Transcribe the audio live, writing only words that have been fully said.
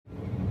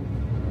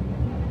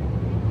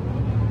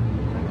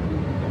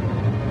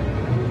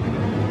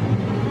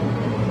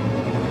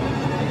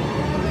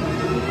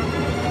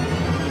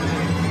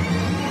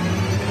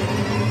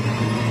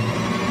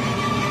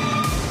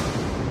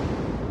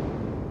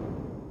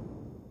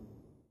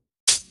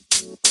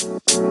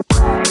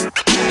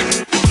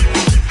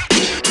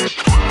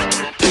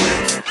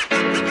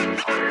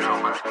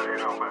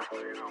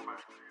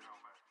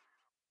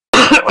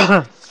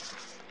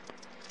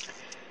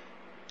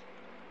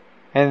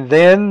And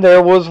then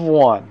there was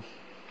one.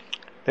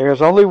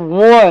 There's only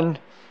one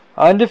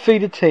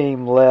undefeated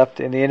team left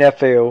in the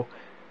NFL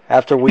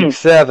after week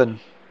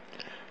 7.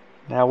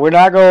 Now, we're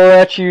not going to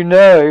let you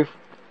know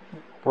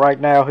right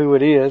now who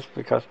it is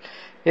because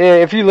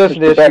if you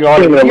listen to this,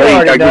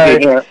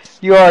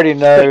 you already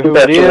know who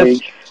it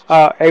is.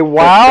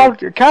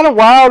 Kind of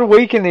wild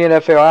week in the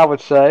NFL, I would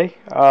say.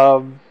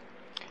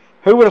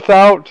 Who would have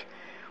thought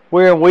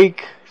we're in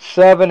week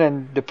 7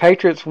 and the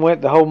Patriots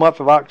went the whole month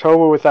of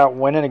October without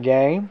winning a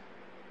game?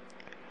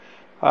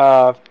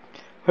 Who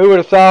would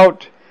have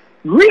thought?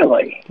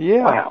 Really?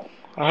 Yeah. Wow.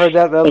 I heard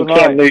that the other night.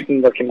 Cam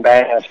Newton looking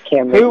bad.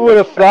 Who would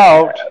have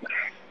thought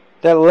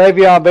that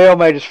Le'Veon Bell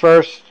made his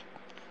first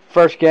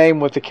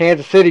game with the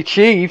Kansas City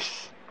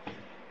Chiefs,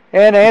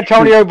 and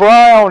Antonio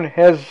Brown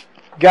has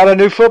got a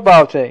new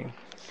football team?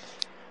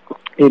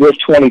 It is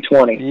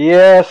 2020.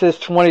 Yes, it's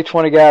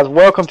 2020, guys.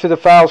 Welcome to the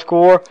Foul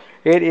Score.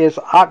 It is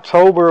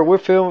October.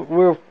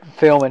 We're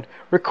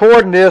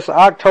recording this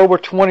October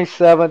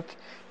 27th,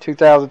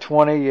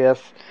 2020. Yes,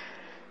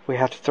 we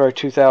have to throw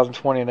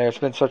 2020 in there. It's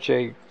been such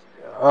a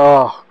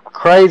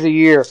crazy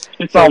year.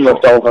 It's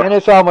almost over. And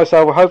it's almost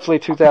over. Hopefully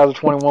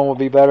 2021 will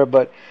be better.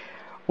 But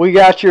we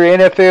got your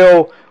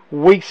NFL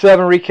Week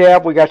 7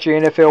 recap. We got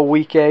your NFL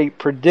Week 8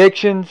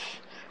 predictions.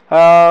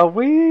 There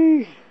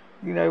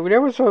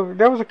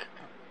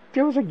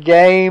was a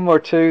game or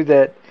two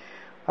that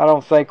I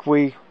don't think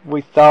we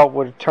thought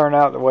would turn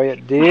out the way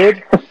it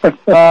did.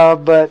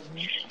 But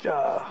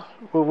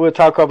we'll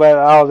talk about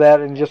all of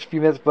that in just a few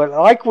minutes. But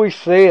like we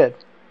said,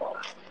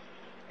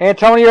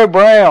 Antonio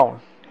Brown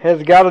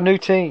has got a new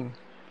team.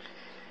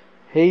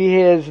 He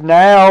is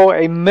now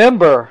a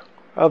member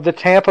of the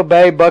Tampa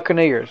Bay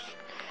Buccaneers.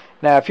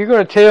 Now, if you're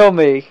going to tell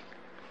me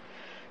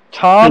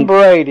Tom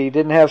Brady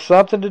didn't have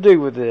something to do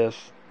with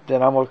this,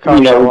 then I'm going to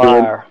call you a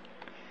liar.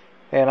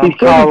 And he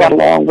got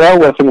along well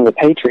with him in the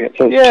Patriots.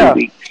 2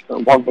 weeks or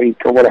 1 week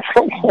or whatever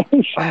it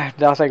was. I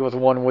think it was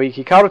 1 week.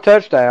 He caught a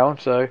touchdown.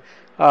 So,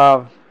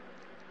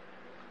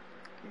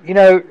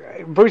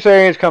 Bruce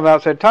Arians come out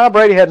and said Tom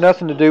Brady had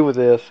nothing to do with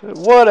this.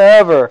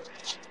 Whatever.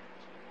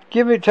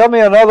 Tell me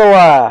another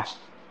lie.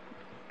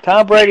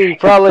 Tom Brady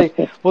probably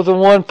was the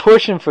one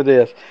pushing for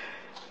this.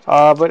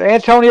 But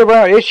Antonio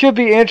Brown, it should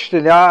be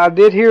interesting. I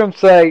did hear him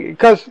say,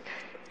 because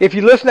if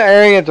you listen to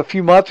Arians a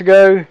few months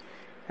ago,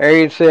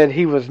 Arians said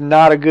he was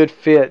not a good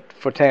fit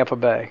for Tampa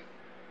Bay.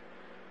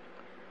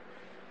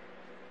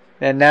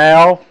 And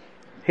now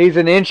he's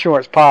an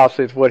insurance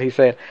policy is what he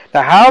said.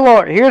 Now, how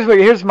long?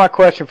 Here's my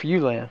question for you,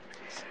 Lynn.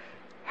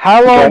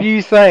 How long do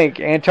you think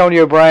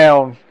Antonio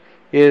Brown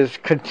is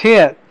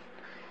content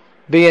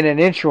being an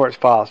insurance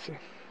policy,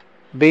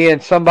 being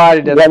somebody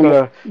that's going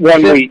to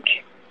 1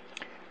 week?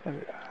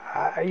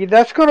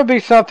 That's going to be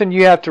something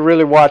you have to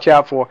really watch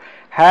out for.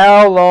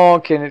 How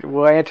long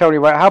will Antonio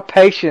Brown? How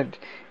patient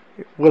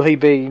will he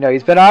be?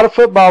 He's been out of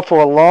football for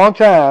a long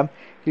time.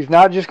 He's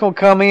not just going to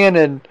come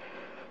in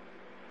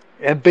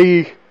and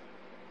be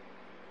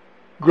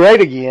great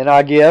again,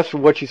 I guess,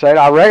 what you said.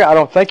 I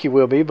don't think he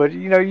will be, but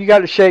you got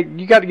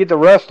to get the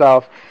rust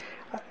off.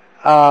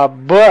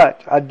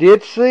 But I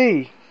did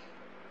see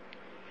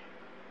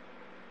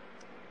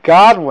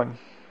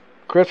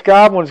Chris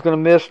Godwin's going to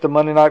miss the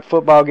Monday Night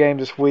Football game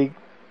this week.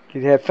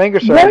 He had finger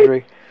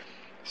surgery.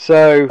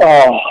 So,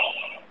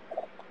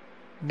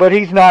 but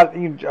he's not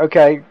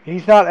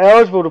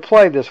eligible to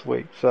play this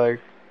week. So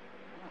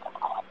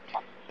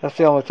that's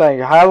the only thing.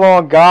 How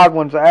long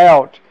Godwin's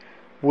out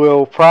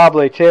will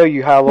probably tell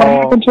you how long.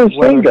 What happened to his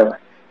finger?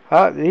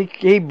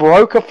 He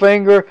broke a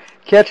finger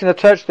catching a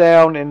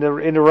touchdown in the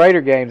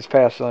Raider game this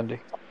past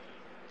Sunday.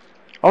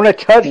 On a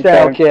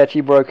touchdown catch, he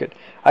broke it.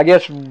 I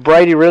guess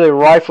Brady really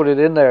rifled it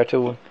in there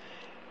to him.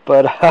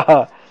 But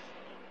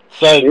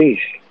Jeez.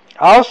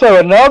 Also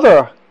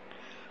another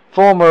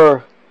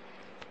former,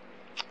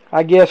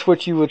 I guess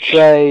what you would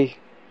say,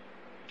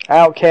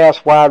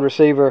 outcast wide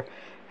receiver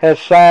has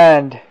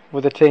signed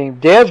with the team.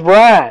 Dez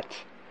Bryant,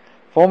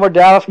 former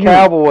Dallas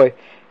Cowboy,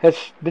 has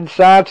been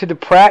signed to the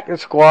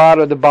practice squad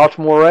of the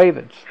Baltimore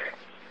Ravens.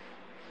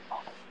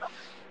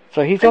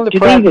 So he's on the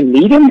practice. Do they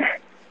even need him?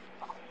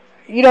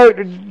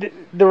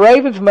 The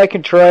Ravens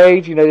making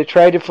trades. They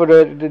traded for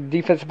the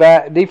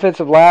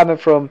defensive lineman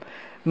from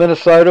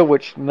Minnesota,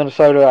 which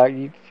Minnesota,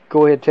 you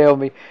go ahead and tell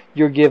me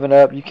you're giving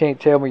up. You can't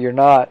tell me you're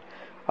not.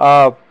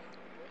 So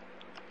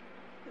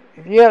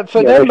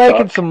they're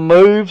making some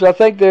moves. I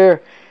think they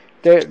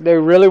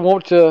really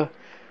want to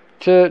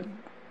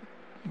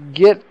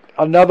get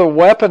another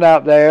weapon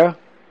out there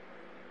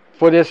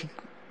for this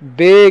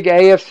big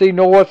AFC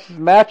North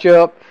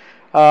matchup.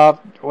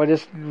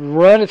 This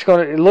run,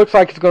 it looks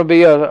like it's going to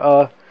be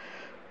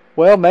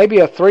maybe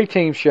a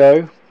 3-team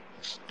show.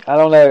 I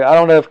don't know. I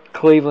don't know if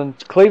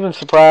Cleveland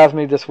surprised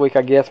me this week,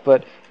 I guess,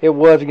 but it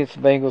was against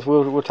the Bengals.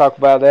 We'll talk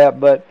about that.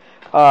 But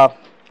I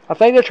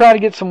think they're trying to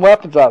get some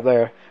weapons out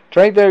there. I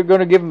think they're going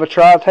to give him a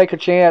try, take a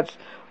chance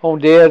on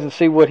Dez and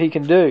see what he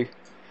can do.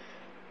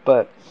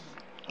 But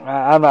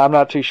I'm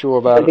not too sure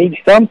about it. They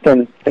need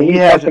something. They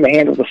need something to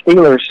handle the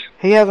Steelers.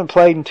 He hasn't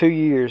played in 2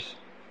 years.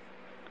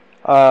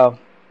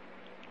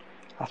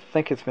 I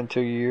think it's been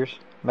 2 years,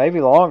 maybe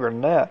longer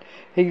than that.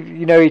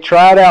 He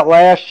tried out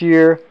last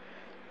year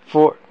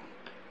for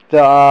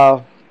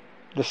the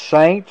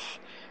Saints,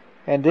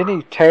 and didn't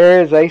he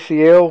tear his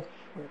ACL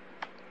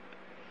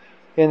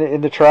in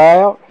the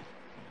tryout?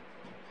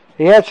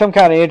 He had some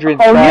kind of injury in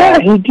the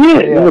tryout. Yeah, he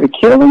did. Yeah. With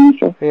Achilles?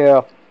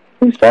 Yeah.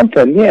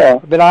 Something, yeah.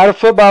 Been out of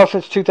football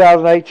since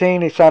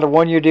 2018. He signed a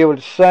 1-year deal with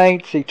the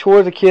Saints. He tore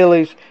his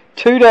Achilles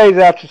 2 days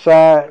after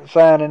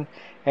signing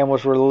and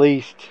was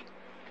released.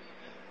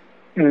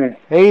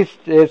 His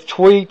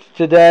tweets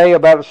today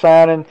about the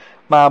signing,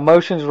 "My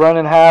emotions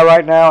running high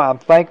right now. I'm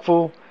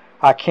thankful.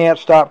 I can't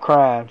stop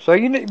crying." So a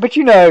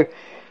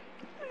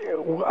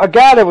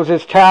guy that was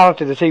as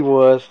talented as he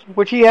was,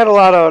 which he had a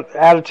lot of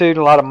attitude and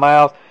a lot of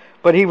mouth,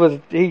 but he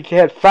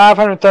had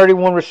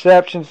 531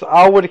 receptions,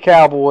 all with the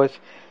Cowboys,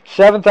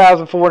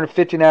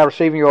 7,459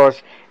 receiving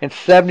yards, and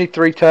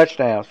 73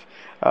 touchdowns.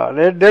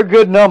 They're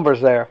good numbers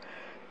there.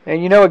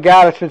 And a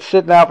guy that's been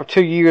sitting out for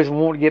 2 years and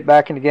wanting to get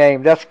back in the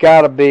game, that's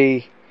got to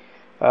be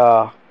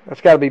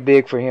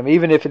big for him,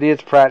 even if it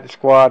is practice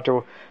squad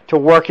to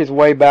work his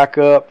way back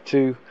up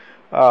to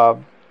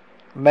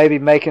maybe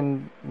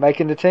making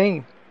the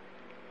team.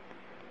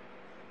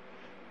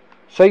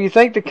 So you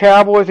think the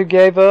Cowboys have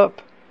gave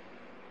up?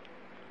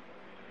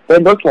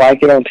 It looked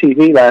like it on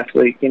TV last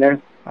week,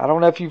 I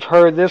don't know if you've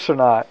heard this or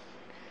not.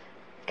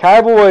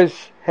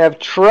 Cowboys have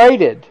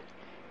traded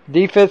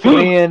defensive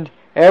end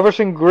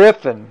Everson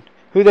Griffin,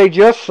 who they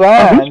just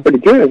signed he's pretty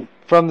good.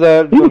 from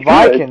the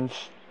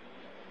Vikings,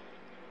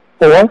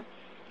 to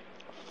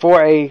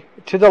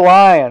the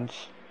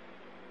Lions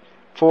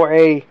for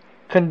a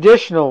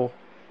conditional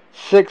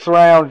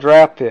 6th-round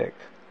draft pick.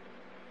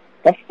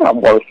 That's not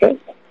worth it.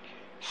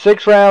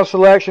 6th-round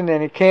selection,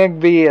 and it can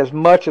be as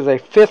much as a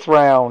 5th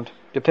round,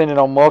 depending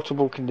on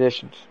multiple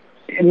conditions.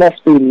 It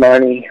must be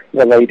money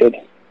related.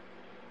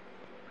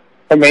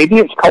 Or maybe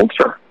it's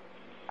culture.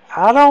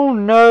 I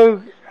don't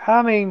know.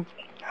 I mean,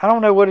 I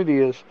don't know what it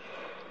is.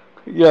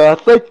 Yeah, I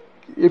think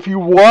if you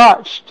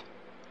watched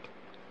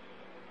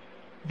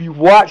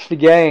the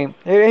game,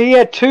 he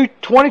had 20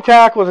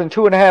 tackles and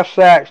 2.5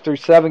 sacks through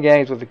 7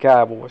 games with the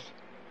Cowboys.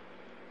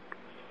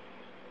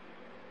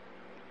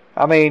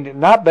 I mean,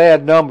 not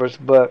bad numbers,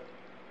 but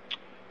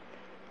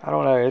I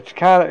don't know.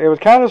 It was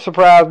kind of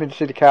surprised me to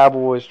see the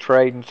Cowboys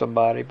trading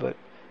somebody, but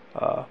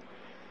I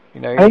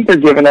think they're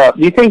giving up.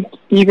 Do you think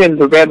even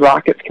the Red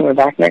Rockets coming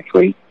back next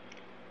week?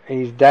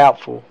 He's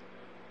doubtful.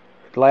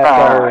 Last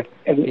I heard,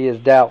 he is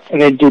doubtful.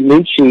 And then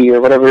DiNucci, or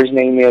whatever his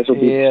name is, will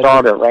be the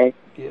starter, right?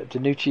 Yeah,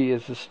 DiNucci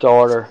is the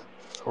starter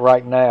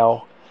right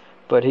now,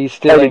 but he's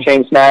still in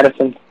James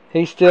Madison.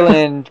 He's still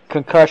in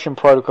concussion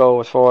protocol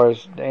as far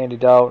as Andy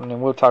Dalton,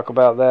 and we'll talk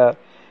about that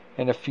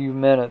in a few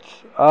minutes.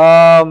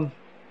 Well,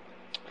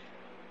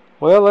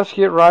 let's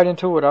get right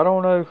into it. I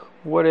don't know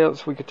what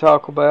else we could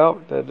talk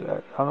about.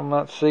 I'm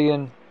not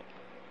seeing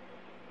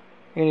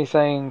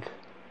anything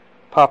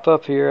pop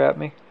up here at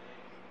me.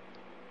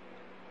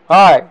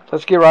 All right,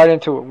 let's get right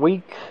into it.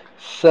 Week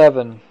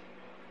 7.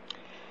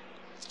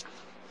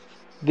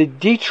 The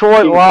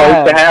Detroit Lions.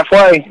 Close to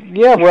halfway.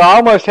 Yeah, we're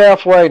almost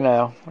halfway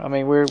now. I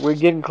mean, we're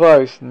getting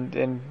close,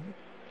 and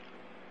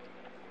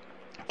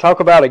talk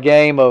about a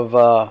game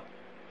of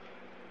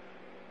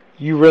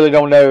you really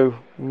don't know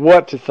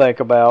what to think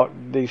about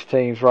these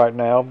teams right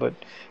now. But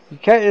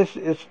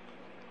it's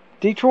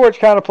Detroit's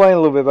kind of playing a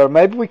little bit better.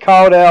 Maybe we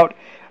called out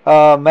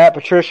Matt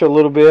Patricia a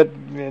little bit,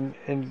 and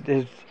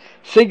his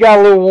seat got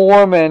a little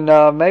warm,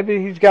 and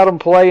maybe he's got them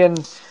playing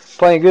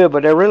good,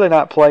 but they're really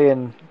not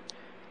playing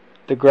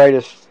the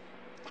greatest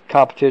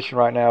competition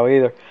right now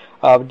either.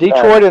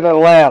 Detroit and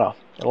Atlanta.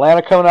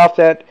 Atlanta coming off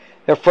their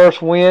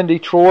first win.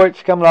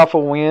 Detroit's coming off a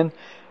win.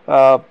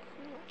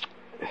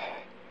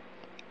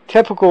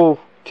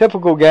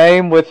 Typical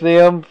game with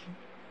them,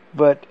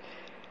 but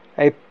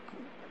a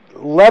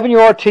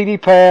 11-yard TD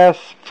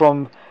pass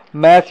from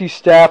Matthew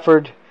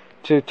Stafford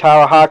to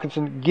Tyler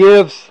Hockenson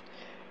gives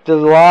the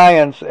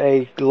Lions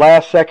a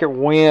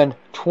last-second win,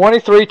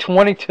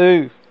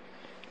 23-22.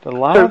 The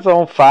Lions are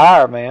on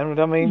fire, man.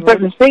 I mean, but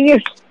the thing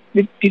is,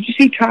 did you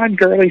see Todd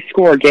Gurley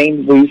score a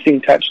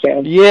game-losing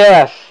touchdown?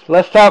 Yes.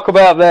 Let's talk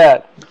about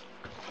that.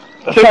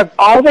 So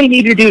all they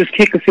need to do is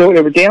kick a field.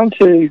 They were down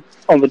to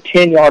on the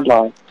 10-yard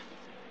line.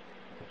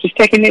 Just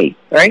take a knee,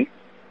 right?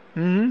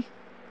 Mm-hmm.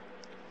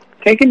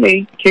 Take a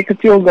knee, kick a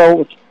field goal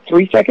with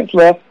 3 seconds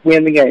left,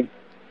 win the game.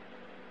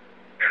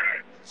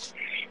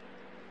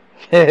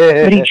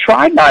 But he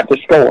tried not to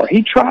score.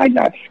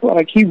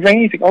 Like, he ran,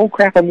 he's like, oh,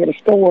 crap, I'm going to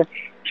score.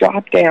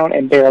 Dropped down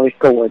and barely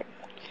scored.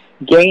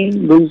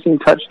 Game-losing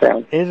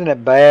touchdown. Isn't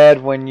it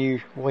bad when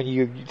you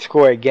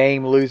score a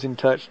game-losing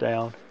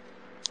touchdown?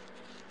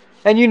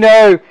 And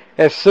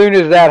as soon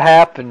as that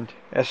happened,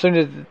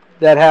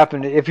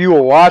 if you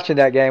were watching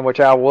that game,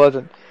 which I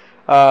wasn't,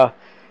 and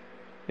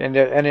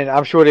then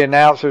I'm sure the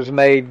announcers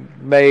made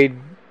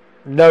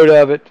note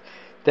of it,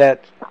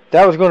 that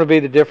was going to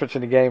be the difference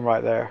in the game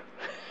right there.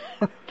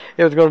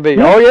 It was going to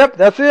be, oh, yep,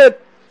 that's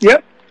it.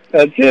 Yep,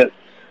 that's it.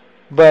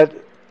 But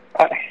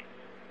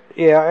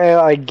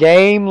Yeah, a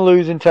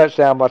game-losing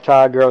touchdown by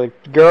Todd Gurley.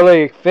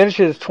 Gurley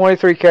finishes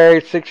 23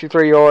 carries,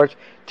 63 yards,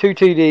 2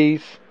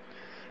 TDs.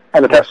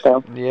 And a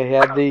touchdown. Yeah, he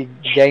had the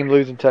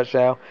game-losing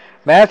touchdown.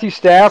 Matthew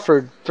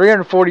Stafford,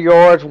 340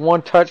 yards,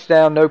 1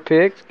 touchdown, no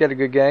picks. Got a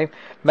good game.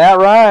 Matt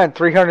Ryan,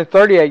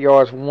 338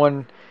 yards,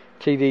 1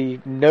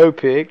 TD, no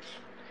picks.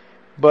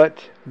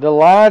 But the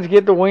Lions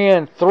get the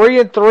win,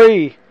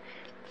 3-3.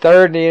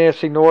 Third in the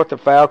NFC North. The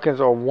Falcons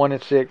are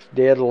 1-6,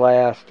 dead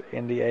last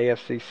in the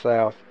AFC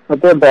South.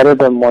 But they're better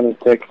than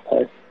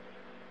 1-6.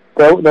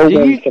 They'll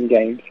win some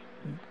games.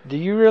 Do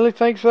you really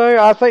think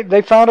so? I think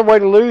they found a way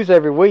to lose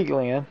every week,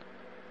 Lynn.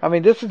 I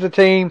mean, this is a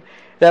team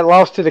that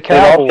lost to the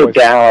Cowboys. They lost to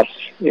Dallas,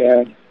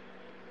 yeah.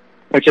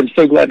 Which I'm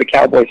so glad the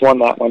Cowboys won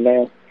that one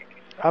now.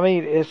 I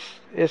mean,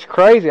 it's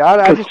crazy.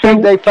 I just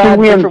think they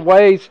find different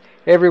ways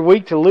every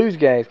week to lose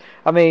games.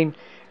 I mean,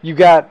 you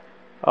got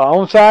an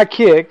onside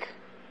kick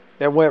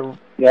that went.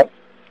 Yep.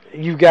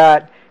 You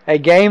got a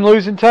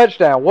game-losing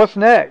touchdown. What's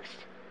next?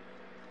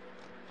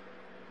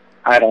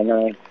 I don't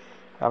know.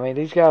 I mean,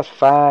 these guys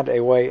find a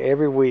way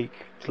every week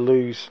to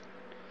lose.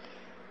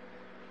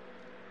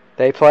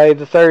 They play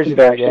the Thursday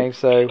night game,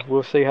 so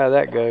we'll see how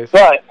that goes.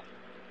 But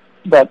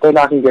they're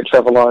not going to get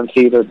Trevor Lawrence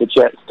either. The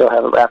Jets still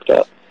have it wrapped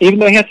up. Even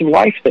though they had some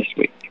life this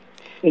week.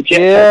 The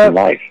Jets had some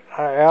life.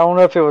 I don't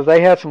know if it was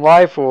they had some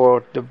life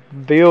or the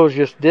Bills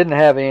just didn't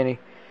have any.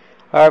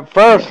 All right,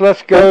 first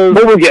let's go.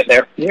 We'll get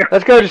there. Yeah.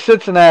 Let's go to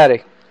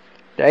Cincinnati.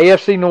 The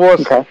AFC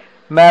North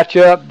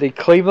matchup. The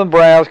Cleveland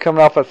Browns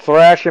coming off a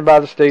thrashing by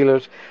the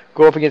Steelers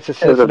go up against the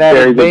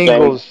Cincinnati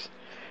Bengals.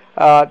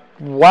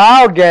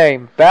 Wild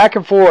game, back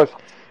and forth.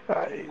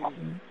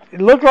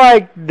 It looked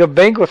like the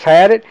Bengals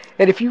had it,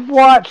 and if you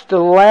watch the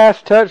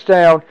last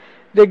touchdown,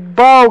 the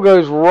ball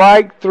goes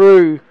right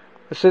through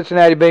the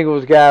Cincinnati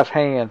Bengals guy's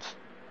hands.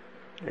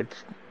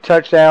 It's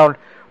touchdown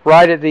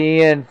right at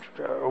the end.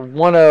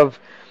 One of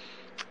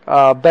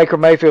Baker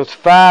Mayfield's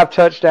 5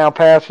 touchdown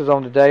passes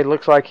on the day.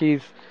 Looks like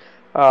he's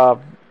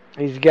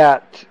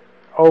got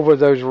over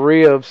those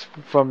ribs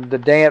from the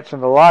dance in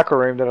the locker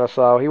room that I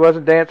saw. He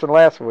wasn't dancing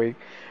last week,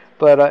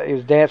 but he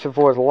was dancing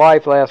for his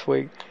life last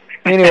week.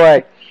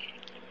 Anyway,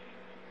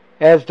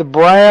 as the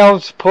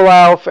Browns pull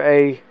off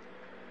a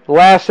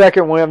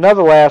last-second win,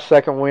 another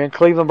last-second win,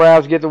 Cleveland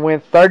Browns get the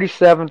win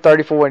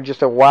 37-34 in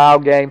just a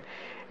wild game.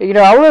 You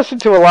know, I listen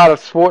to a lot of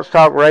sports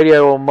talk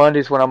radio on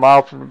Mondays when I'm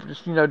off,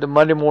 just, you know, the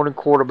Monday morning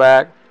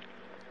quarterback.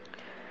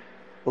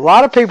 A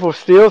lot of people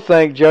still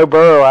think Joe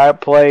Burrow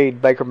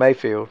outplayed Baker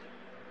Mayfield.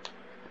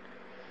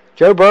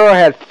 Joe Burrow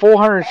had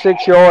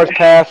 406 yards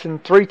passing,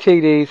 3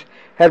 TDs,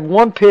 had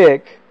 1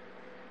 pick,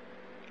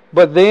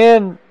 but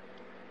then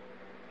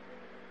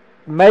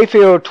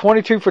Mayfield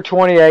 22 for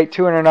 28,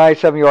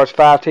 297 yards,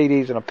 5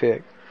 TDs, and a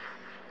pick.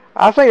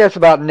 I think that's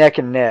about neck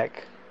and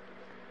neck.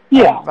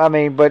 Yeah. I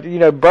mean, but, you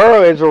know,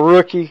 Burrow is a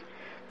rookie.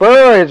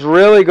 Burrow is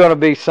really going to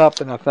be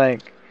something, I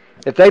think.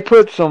 If they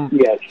put some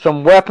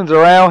weapons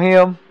around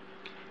him,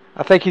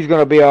 I think he's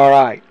going to be all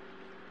right.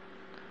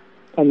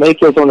 And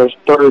Mayfield's on his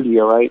 3rd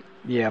year, right?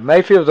 Yeah,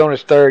 Mayfield's on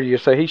his 3rd year,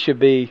 so he should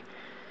be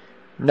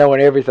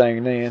knowing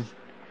everything then.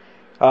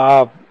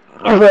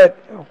 But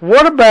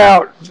what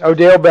about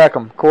Odell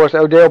Beckham? Of course,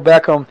 Odell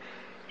Beckham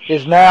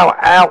is now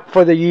out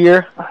for the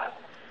year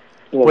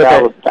with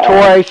a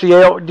torn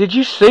ACL. Did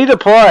you see the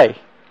play?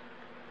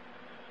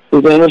 It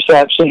was an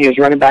interception. He was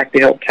running back to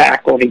help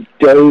tackle, and he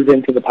dove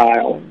into the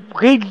pile.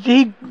 He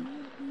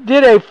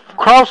did a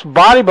cross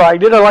body block. He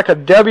did like a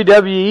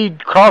WWE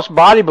cross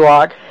body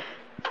block.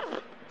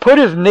 Put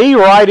his knee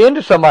right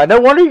into somebody. No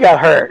wonder he got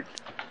hurt.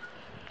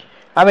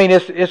 I mean, I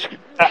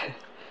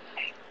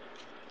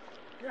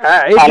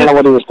don't know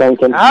what he was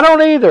thinking. I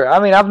don't either. I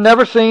mean, I've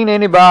never seen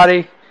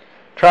anybody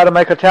try to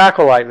make a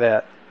tackle like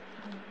that.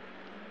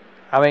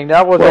 I mean,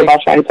 that was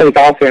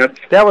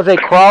that was a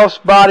cross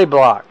body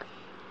block.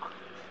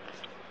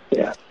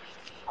 Yeah.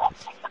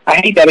 I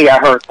hate that he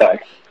got hurt, though.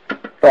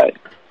 But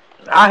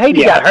I hate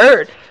he got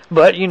hurt,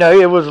 but, you know,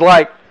 it was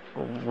like,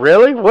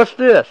 really? What's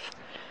this?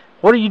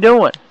 What are you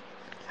doing?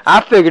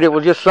 I figured it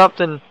was just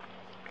something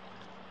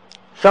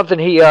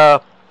he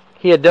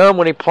had done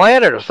when he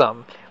planted or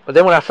something. But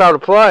then when I saw the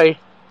play,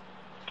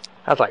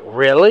 I was like,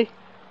 really?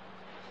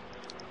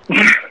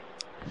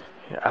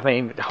 I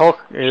mean,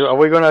 are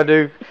we going to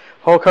do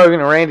Hulk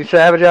Hogan and Randy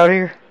Savage out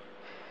here?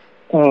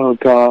 Oh,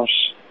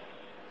 gosh.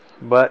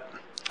 But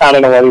I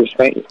don't know what he was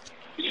thinking.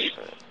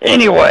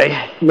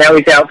 Anyway. Now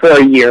he's out for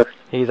a year.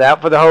 He's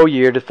out for the whole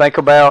year to think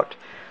about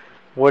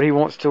what he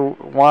wants to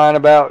whine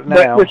about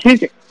now. But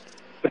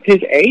with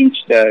his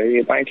age, though,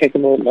 it might take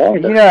him a little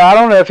longer. You know, I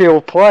don't know if he'll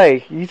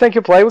play. You think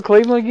he'll play with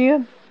Cleveland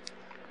again?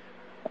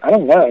 I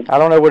don't know. I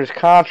don't know what his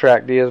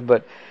contract is,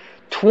 but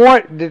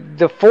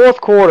the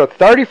fourth quarter,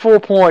 34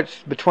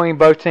 points between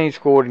both teams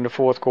scored in the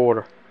fourth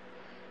quarter.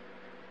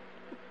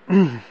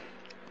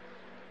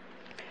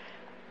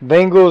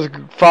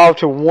 Bengals fall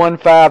to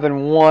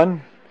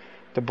 1-5-1.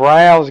 The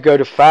Browns go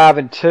to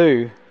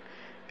 5-2,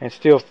 and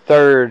still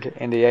 3rd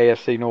in the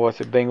AFC North.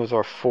 The Bengals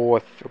are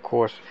 4th, of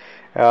course.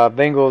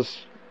 Bengals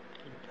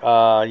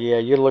Yeah,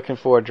 you're looking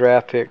for a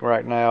draft pick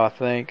right now, I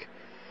think,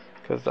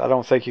 because I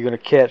don't think you're going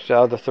to catch the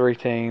other three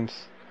teams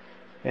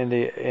in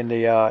the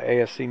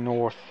AFC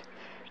North.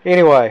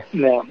 Anyway,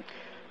 Yeah.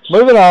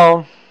 moving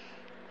on.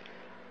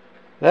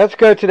 Let's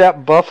go to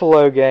that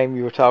Buffalo game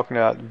you were talking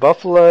about.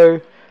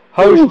 Buffalo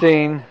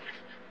hosting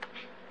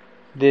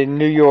the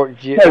New York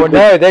Jets. Well,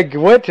 no, they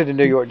went to the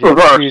New York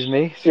Jets.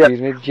 Excuse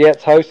me.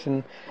 Jets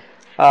hosting.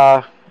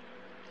 And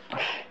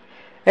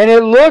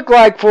it looked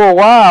like for a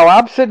while,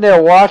 I'm sitting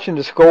there watching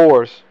the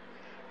scores.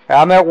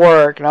 I'm at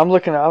work, and I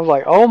was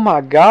like, oh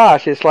my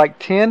gosh, it's like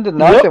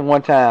 10-0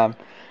 one time.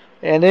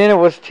 And then it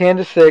was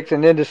 10-6,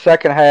 and then the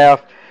second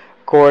half,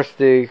 of course,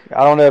 I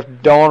don't know if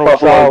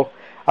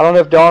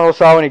Darnold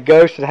saw any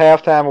ghosts at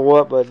halftime or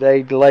what, but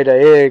they laid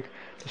an egg.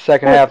 The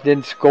second half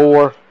didn't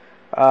score.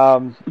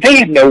 They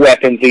had no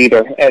weapons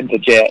either at the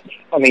Jets.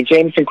 I mean,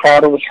 Jameson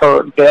Crowder was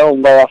hurt. Bell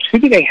left. Who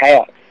do they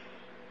have?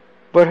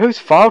 But whose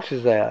fault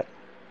is that?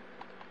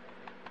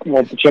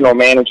 Well, the general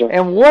manager.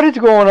 And what is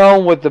going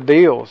on with the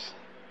Bills?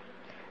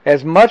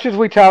 As much as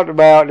we talked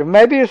about, and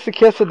maybe it's the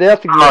kiss of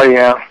death again. Oh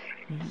yeah.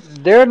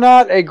 They're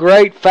not a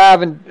great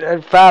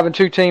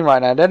 5-2 team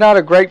right now. They're not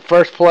a great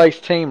first place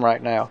team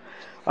right now.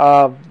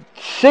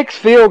 6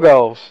 field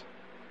goals,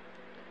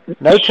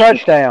 no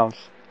touchdowns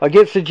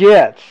against the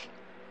Jets.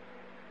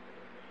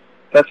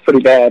 That's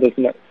pretty bad,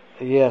 isn't it?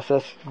 Yes,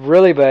 that's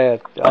really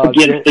bad.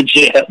 Against the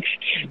Jets.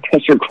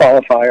 That's your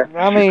qualifier.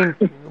 I mean,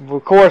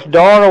 of course,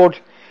 Darnold.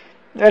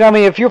 And I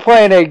mean, if you're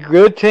playing a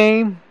good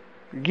team,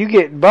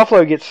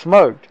 Buffalo gets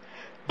smoked.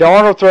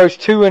 Darnold throws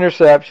 2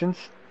 interceptions.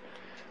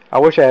 I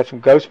wish I had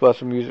some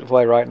Ghostbuster music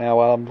play right now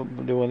while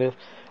I'm doing this.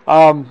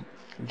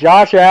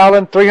 Josh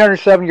Allen,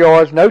 307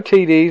 yards, no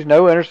TDs,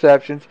 no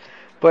interceptions.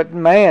 But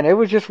man, it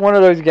was just one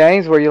of those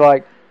games where you're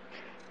like,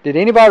 did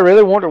anybody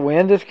really want to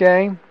win this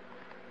game?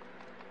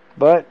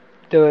 But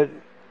the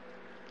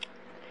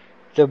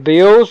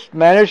Bills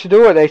managed to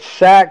do it. They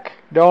sacked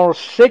Darnold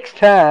 6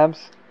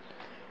 times.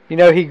 You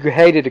know, he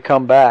hated to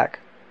come back.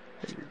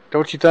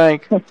 Don't you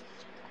think?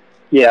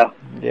 Yeah.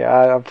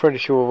 Yeah, I'm pretty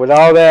sure. With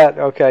all that,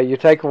 okay, you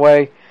take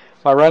away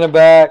my running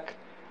back,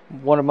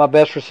 one of my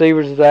best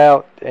receivers is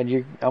out,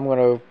 and I'm going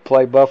to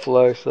play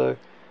Buffalo. So,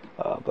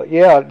 but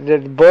yeah, the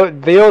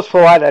Bills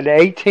pull out an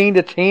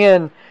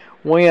 18-10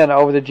 win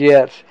over the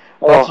Jets.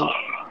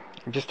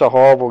 Just a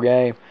horrible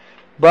game.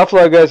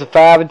 Buffalo goes to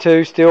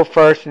 5-2, still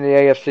first in the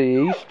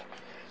AFC East.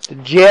 The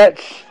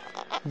Jets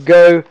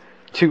go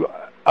to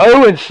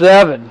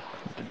 0-7.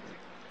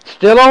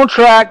 Still on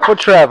track for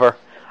Trevor.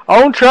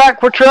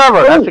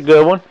 That's a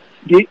good one.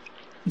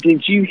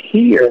 Did you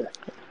hear?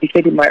 He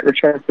said he might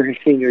return for his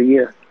senior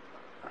year.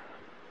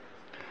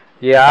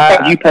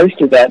 Yeah, you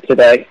posted that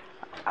today.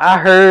 I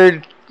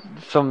heard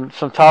some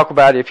talk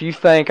about it. If you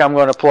think I'm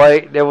going to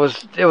play, there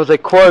was a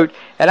quote,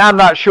 and I'm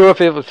not sure if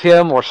it was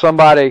him or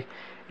somebody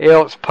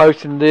else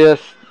posting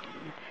this.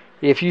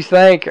 If you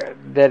think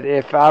that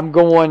if I'm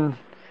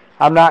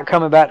not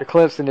coming back to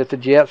Clemson if the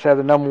Jets have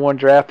the number 1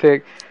 draft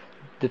pick,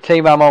 the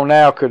team I'm on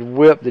now could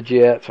whip the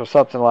Jets or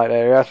something like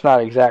that. That's not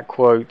exact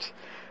quotes,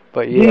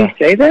 but yeah. Did he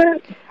say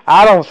that?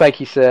 I don't think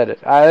he said it.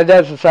 It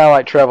doesn't sound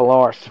like Trevor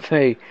Lawrence to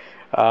me.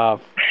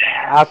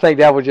 I think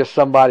that was just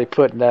somebody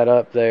putting that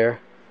up there.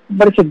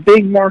 But it's a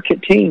big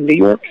market team. New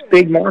York's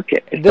big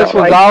market. It's this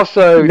was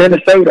also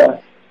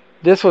Minnesota.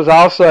 This was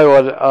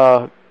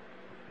also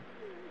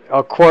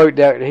a quote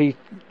that he.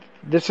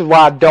 This is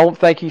why I don't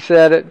think he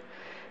said it.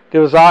 It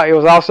was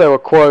also a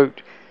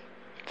quote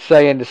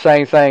saying the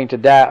same thing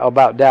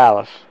about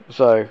Dallas.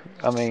 So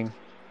I mean,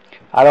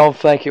 I don't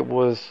think it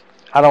was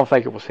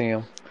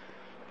him.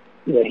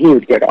 Yeah, he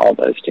would go to all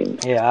those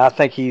teams. Yeah, I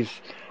think he's.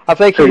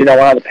 So you don't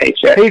want the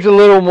paycheck. He's a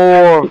little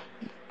more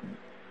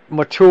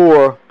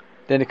mature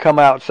than to come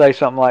out and say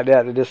something like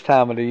that at this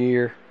time of the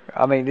year.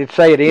 I mean, he'd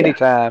say it any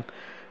time.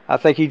 I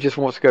think he just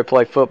wants to go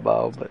play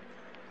football. But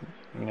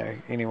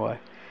anyway,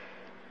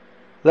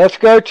 let's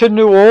go to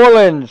New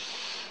Orleans.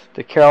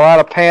 The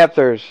Carolina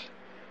Panthers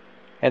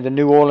and the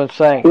New Orleans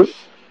Saints.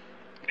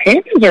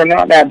 Panthers are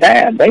not that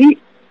bad. They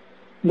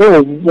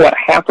were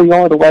half a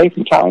yard away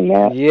from tying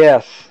that.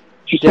 Yes.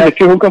 Did you see the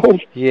field goal?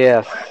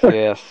 Yes.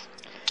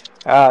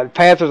 The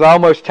Panthers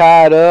almost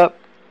tied up,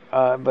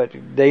 but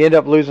they end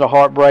up losing a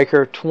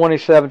heartbreaker,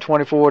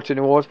 27-24 to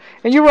New Orleans.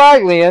 And you're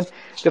right, Lynn.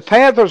 The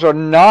Panthers are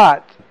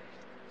not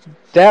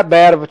that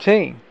bad of a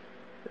team.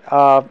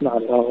 Not at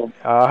all.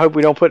 I hope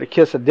we don't put the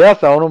kiss of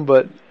death on them,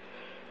 but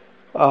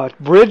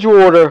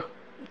Bridgewater,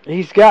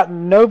 he's got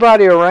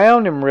nobody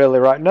around him really,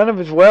 right? None of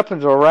his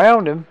weapons are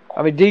around him.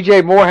 I mean,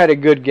 DJ Moore had a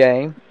good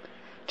game,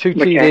 2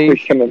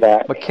 TDs. Coming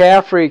back.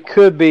 McCaffrey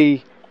could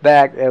be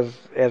back as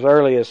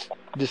early as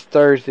this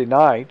Thursday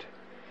night.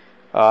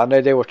 I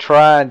know they were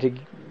trying to.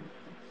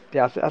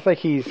 Yeah, I think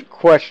he's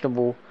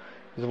questionable,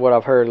 is what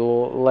I've heard a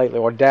little lately,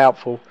 or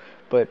doubtful.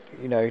 But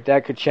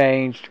that could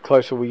change the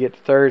closer we get to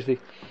Thursday.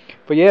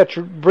 But yeah,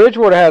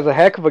 Bridgewater has a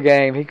heck of a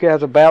game. He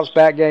has a bounce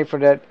back game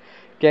from that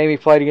game he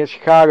played against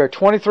Chicago.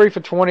 23 for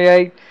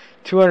 28,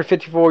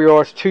 254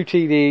 yards, 2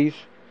 TDs.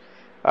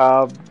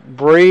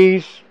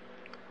 Breeze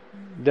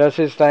does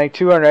his thing.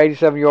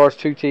 287 yards,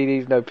 2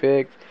 TDs, no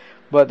picks.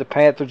 But the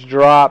Panthers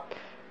drop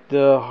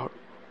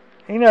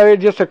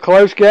it's just a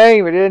close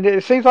game.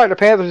 It seems like the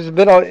Panthers has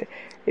been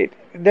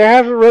there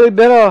hasn't really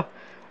been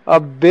a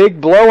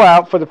big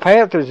blowout for the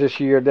Panthers this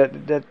year. That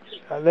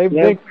they've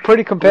been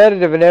pretty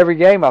competitive in every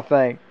game, I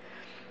think.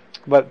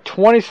 But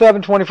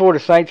 27-24, the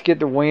Saints get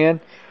the win.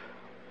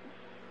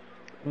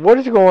 What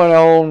is going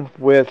on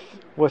with,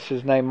 what's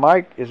his name,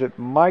 Mike? Is it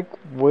Mike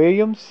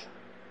Williams?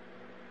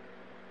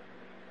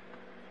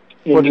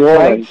 In New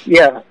Orleans,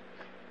 yeah.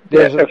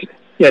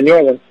 New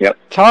Orleans, yep.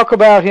 Talk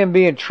about him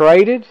being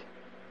traded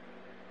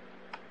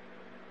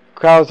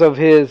because of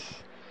his...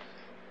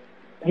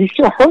 He's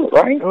still hurt,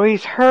 right? Well,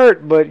 he's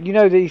hurt, but,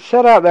 he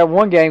set out that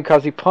one game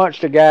because he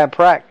punched a guy in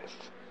practice.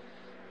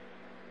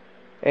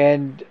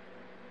 And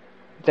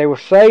they were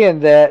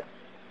saying that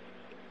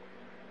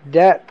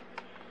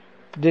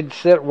didn't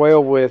sit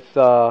well with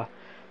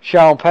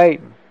Sean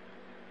Payton.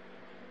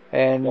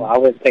 And I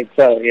would think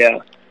so, yeah.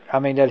 I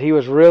mean, that he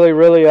was really,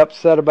 really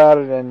upset about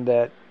it, and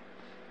that,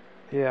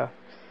 yeah,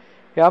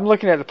 I'm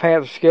looking at the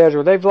Panthers'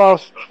 schedule. They've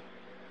lost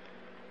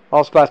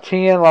by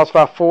 10, lost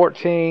by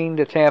 14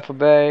 to Tampa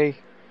Bay.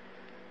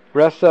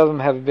 Rest of them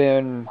have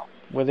been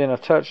within a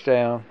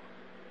touchdown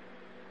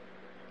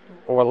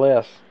or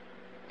less.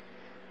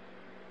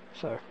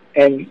 So.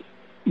 And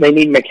they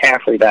need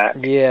McCaffrey back.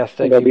 Yes,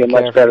 they'll be a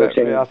much better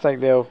team. I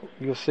think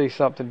you'll see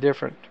something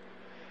different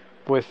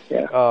with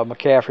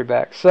McCaffrey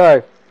back.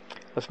 So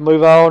let's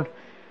move on.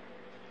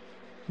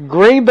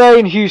 Green Bay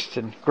and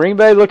Houston. Green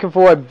Bay looking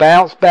for a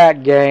bounce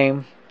back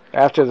game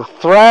after the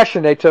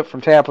thrashing they took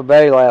from Tampa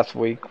Bay last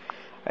week,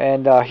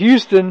 and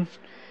Houston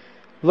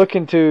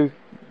looking to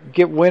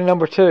get win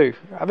number 2.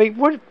 I mean,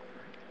 what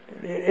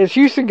has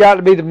Houston got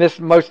to be the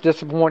most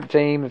disappointing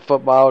team in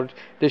football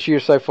this year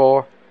so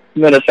far?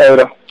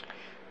 Minnesota,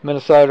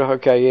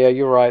 okay, yeah,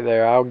 you're right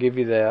there. I'll give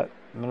you that.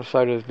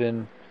 Minnesota's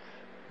been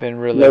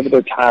really, maybe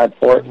they're tired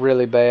for it.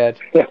 Really bad.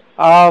 Yeah.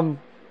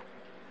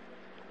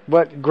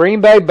 But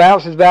Green Bay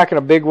bounces back in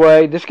a big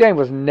way. This game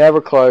was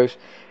never close.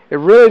 It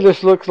really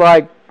just looks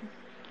like,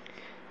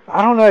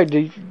 I don't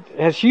know,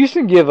 has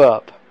Houston give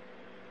up?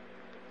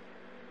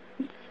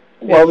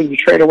 Well, when you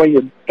trade away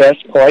your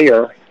best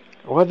player.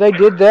 Well, they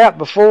did that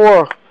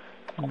before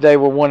they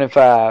were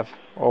 1-5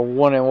 or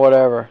 1 and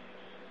whatever.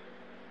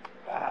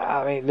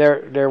 I mean,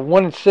 they're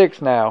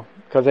 1-6 now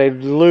because they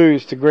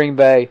lose to Green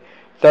Bay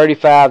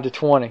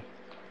 35-20.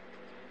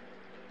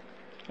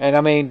 And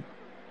I mean,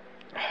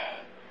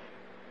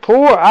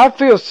 I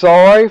feel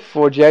sorry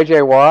for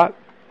J.J. Watt.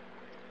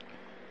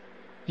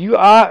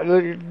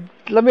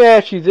 Let me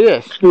ask you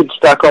this: He's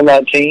stuck on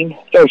that team.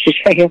 So what you're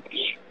saying?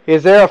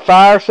 Is there a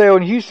fire sale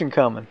in Houston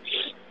coming?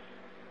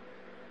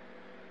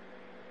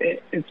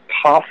 It's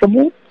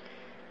possible.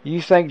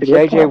 You think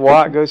J.J.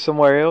 Watt goes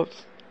somewhere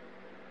else?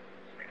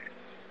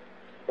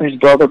 His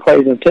brother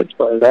plays in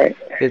Pittsburgh, right?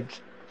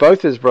 It's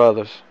both his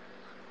brothers.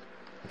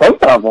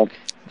 Both of them.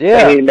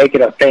 Yeah. They need to make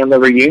it a family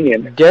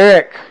reunion.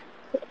 Derek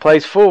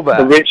plays fullback.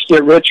 The rich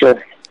get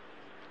richer.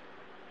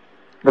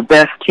 The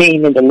best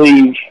team in the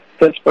league,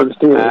 Pittsburgh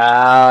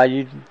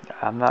Steelers.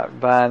 I'm not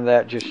buying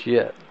that just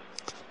yet.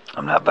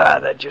 I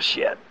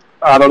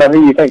don't know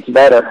who you think's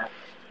better.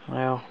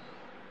 Well,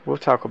 we'll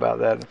talk about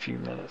that in a few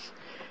minutes.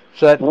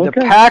 So the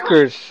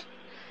Packers,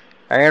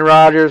 Aaron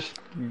Rodgers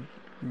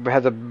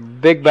has a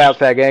big bounce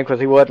back game because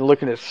he wasn't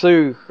looking at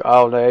Sue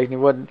all day. He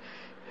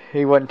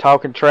wasn't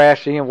talking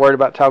trash to him, worried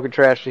about talking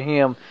trash to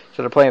him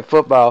instead of playing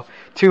football.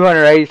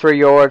 283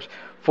 yards,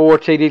 4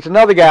 TDs.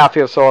 Another guy I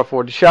feel sorry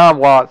for, Deshaun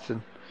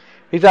Watson.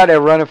 He's out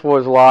there running for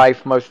his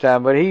life most of the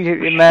time, but he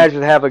managed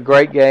to have a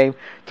great game.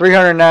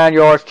 309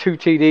 yards, 2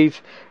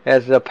 TDs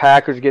as the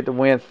Packers get the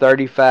win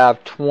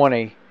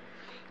 35-20.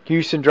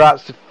 Houston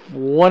drops to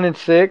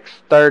 1-6,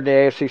 third in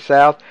the AFC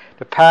South.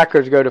 The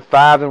Packers go to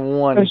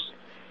 5-1,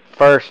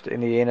 first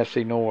in the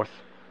NFC North.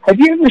 Have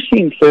you ever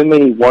seen so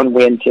many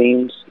 1-win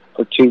teams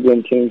or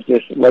 2-win teams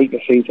this late in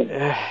the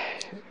season?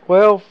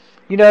 Well,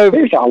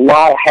 there's a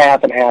lot of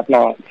have and have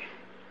nots.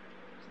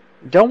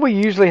 Don't we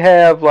usually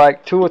have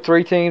like 2 or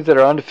 3 teams that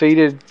are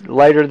undefeated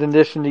later than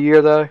this in the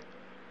year, though?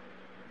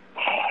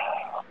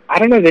 I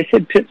don't know. They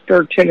said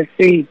Pittsburgh,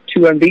 Tennessee,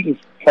 2 unbeaten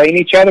playing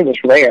each other was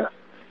rare.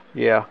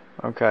 Yeah.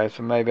 Okay.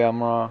 So maybe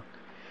I'm wrong.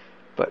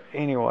 But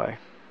anyway,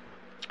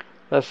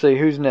 let's see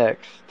who's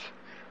next.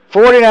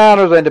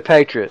 49ers and the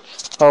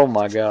Patriots. Oh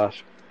my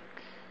gosh.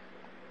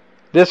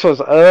 This was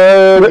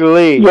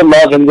ugly. You're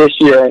loving this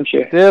year, aren't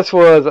you? This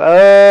was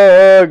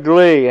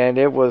ugly, and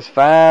it was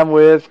fine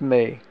with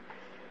me.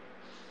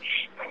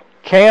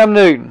 Cam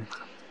Newton.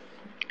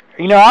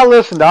 I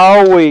listened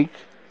all week,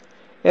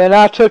 and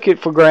I took it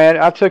for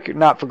granted. I took it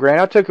not for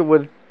granted. I took it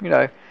with,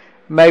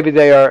 maybe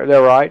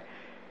they're right.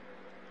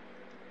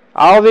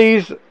 All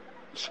these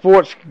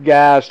sports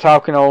guys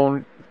talking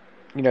on,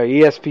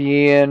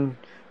 ESPN,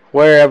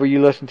 wherever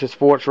you listen to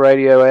sports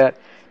radio at,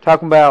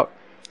 talking about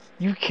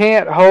you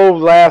can't hold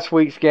last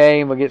week's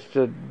game against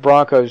the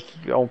Broncos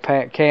on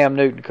Cam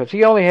Newton because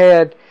he only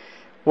had,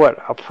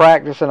 a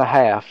practice and a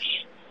half.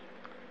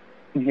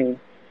 Mm-hmm.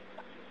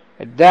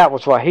 That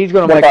was why he's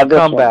going to make a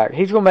comeback.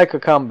 He's going to make a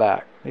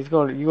comeback. You're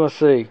going to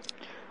see.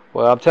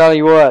 Well, I'm telling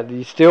you what,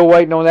 you're still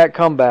waiting on that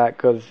comeback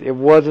because it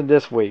wasn't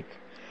this week.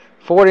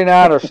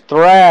 49ers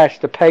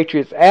thrashed the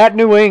Patriots at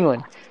New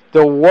England.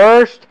 The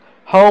worst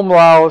home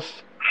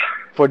loss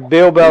for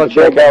Bill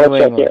Belichick at New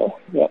England.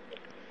 Yeah.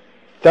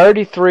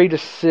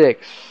 33-6.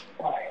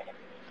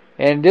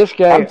 And this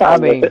game, I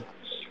mean,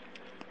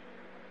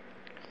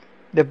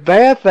 the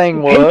bad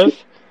thing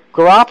was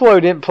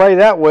Garoppolo didn't play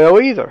that well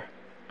either.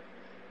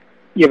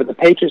 Yeah, but the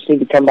Patriots need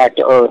to come back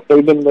to earth.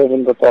 They've been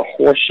living with a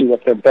horseshoe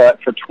up their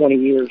butt for 20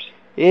 years.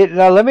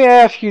 Now, let me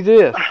ask you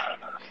this.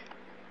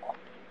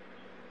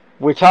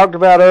 We talked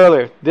about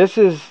earlier. This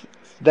is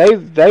they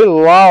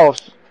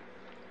lost.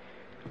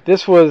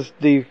 This was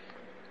the,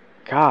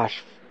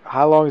 gosh,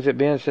 how long has it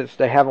been since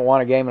they haven't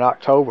won a game in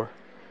October?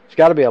 It's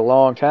got to be a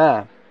long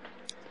time.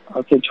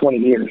 I'd say 20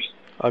 years.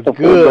 A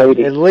good,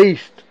 at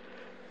least.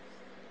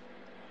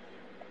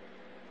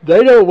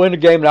 They don't win a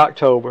game in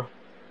October.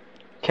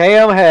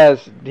 Cam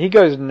he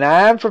goes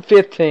 9 for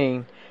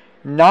 15,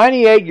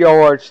 98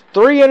 yards,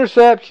 3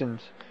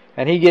 interceptions,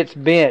 and he gets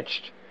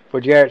benched for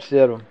Jarrett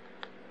Stidham,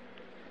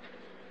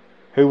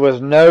 who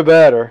was no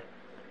better.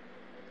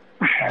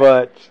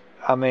 But,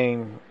 I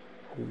mean,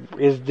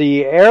 is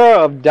the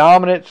era of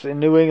dominance in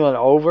New England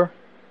over?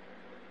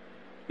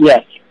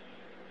 Yes.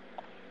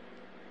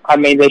 I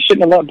mean, they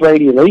shouldn't have let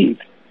Brady leave.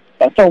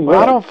 That's on them.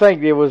 I don't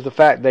think it was the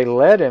fact they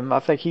let him.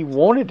 I think he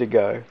wanted to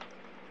go.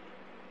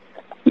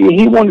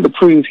 He wanted to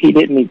prove he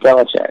didn't need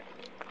Belichick.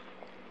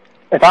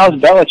 If I was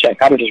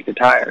Belichick, I would have just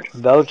retired.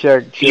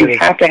 You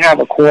have to have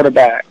a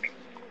quarterback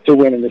to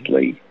win in this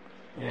league.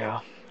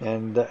 Yeah,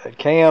 and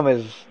Cam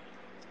is,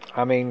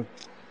 I mean,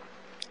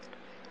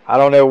 I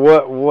don't know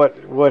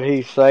what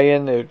he's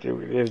saying, if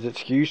it's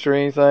excuse or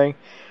anything.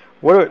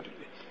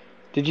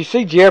 Did you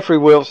see Jeffrey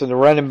Wilson, the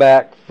running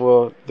back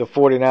for the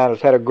 49ers,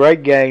 had a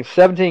great game,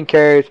 17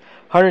 carries,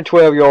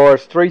 112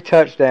 yards, 3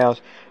 touchdowns,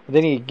 and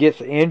then he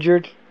gets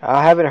injured.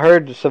 I haven't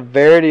heard the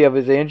severity of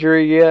his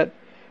injury yet,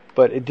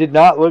 but it did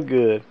not look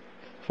good.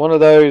 It's one of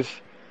those,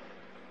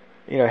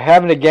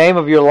 having a game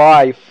of your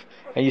life,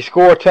 and you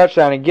score a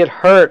touchdown and get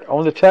hurt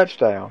on the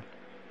touchdown.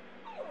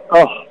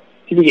 Oh,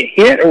 did he get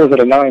hit, or was it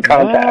a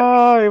non-contact?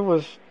 No, it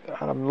was.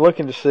 I'm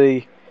looking to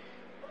see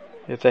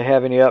if they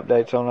have any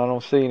updates on it. I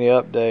don't see any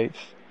updates.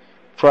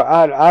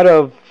 Out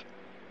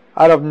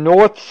of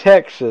North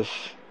Texas,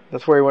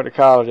 that's where he went to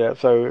college at,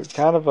 so it's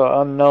kind of an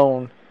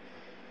unknown.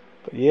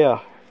 But yeah,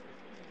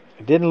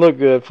 it didn't look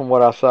good from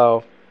what I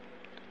saw.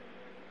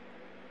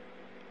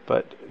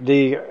 But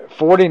the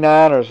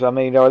 49ers, I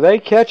mean, are they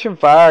catching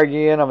fire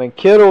again? I mean,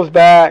 Kittle's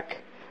back.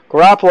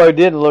 Garoppolo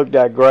didn't look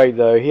that great,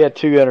 though. He had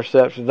 2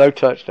 interceptions, no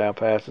touchdown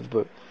passes.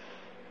 But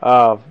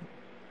I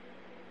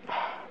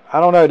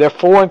don't know. They're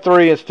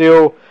 4-3 and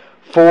still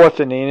 4th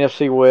in the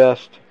NFC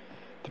West.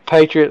 The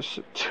Patriots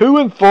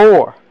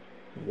 2-4.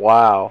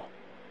 Wow.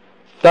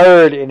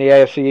 3rd in the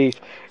AFC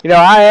East.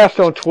 I asked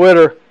on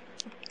Twitter,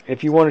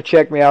 if you want to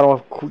check me out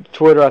on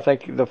Twitter, I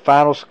think the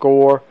final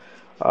score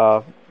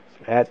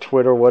at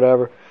Twitter,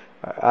 whatever.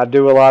 I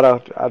do a lot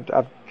of.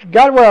 I've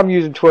got where I'm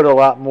using Twitter a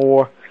lot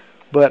more,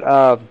 but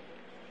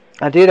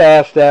I did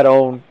ask that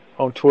on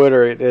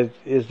Twitter.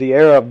 Is the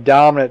era of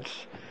dominance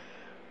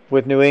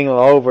with New England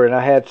over? And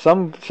I had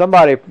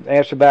somebody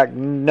answer back,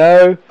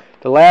 no.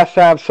 The last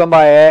time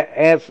somebody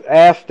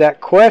asked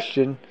that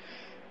question,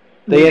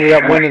 they ended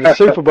up winning the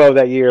Super Bowl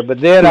that year.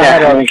 But then I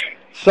had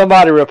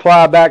somebody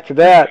reply back to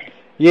that,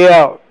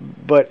 yeah,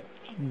 but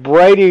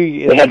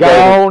Brady is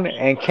gone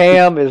and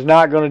Cam is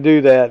not going to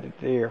do that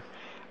here,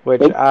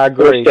 which I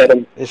agree.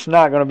 It's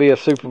not going to be a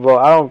Super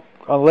Bowl.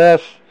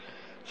 Unless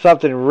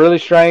something really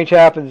strange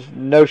happens,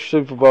 no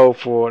Super Bowl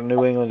for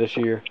New England this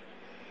year.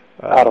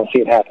 I don't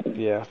see it happening.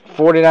 Yeah.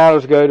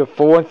 49ers go to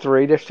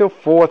 4-3. They're still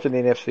 4th in the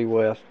NFC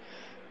West.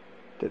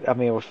 I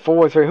mean, it was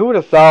 4-3. Who would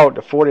have thought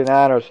the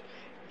 49ers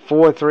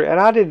 4-3? And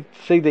I didn't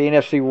see the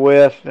NFC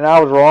West, and I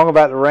was wrong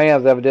about the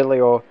Rams, evidently,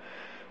 or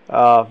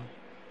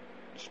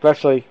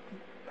especially,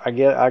 I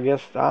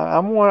guess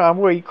I'm going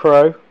to eat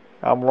crow.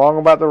 I'm wrong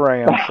about the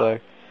Rams, so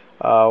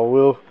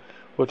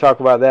we'll talk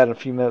about that in a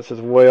few minutes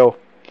as well.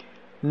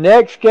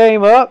 Next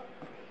game up.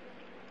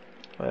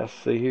 Let's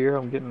see here.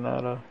 I'm getting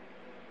out of.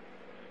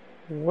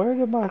 Where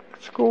did my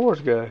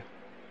scores go?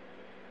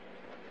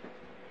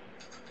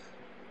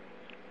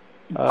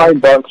 Probably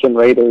Bucks and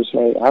Raiders,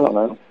 maybe. I don't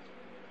know.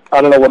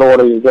 I don't know what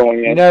order you're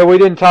going in. We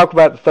didn't talk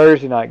about the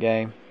Thursday night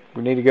game.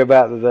 We need to go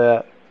back to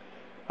that.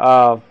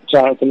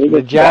 Giants and Eagles.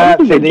 The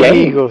Giants and the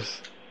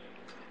Eagles.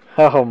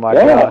 Oh my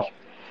gosh.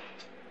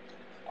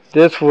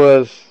 This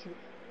was.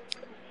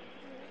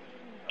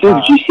 Dude,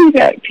 did you see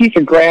that piece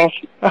of grass?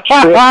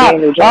 I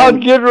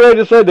was getting ready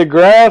to say the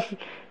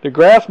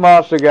grass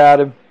monster got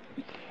him.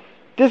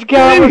 This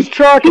guy was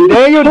trucking.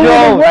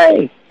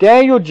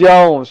 Daniel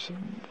Jones.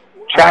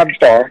 Track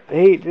star.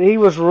 He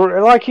was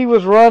like he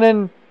was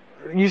running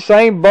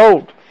Usain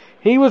Bolt.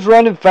 He was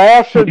running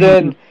faster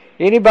than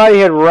anybody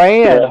had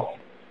ran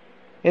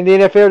in the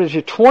NFL this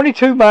year.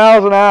 22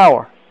 miles an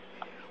hour.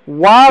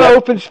 wide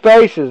open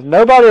spaces,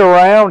 nobody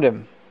around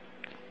him,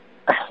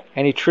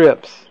 and he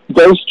trips.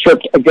 Ghost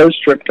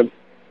tripped him.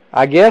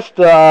 I guess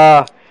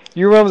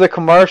you remember the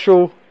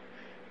commercial?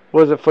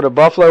 Was it for the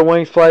Buffalo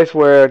Wings place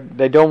where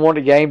they don't want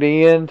the game to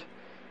end,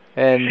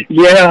 and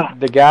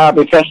the guy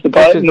pushes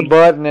the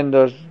button and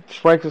the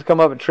sprinklers come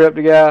up and trip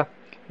the guy?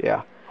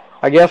 Yeah,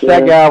 I guess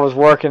that guy was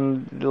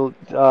working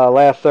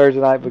last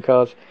Thursday night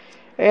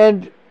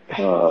and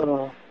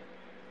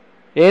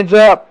ends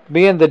up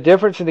being the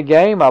difference in the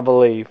game, I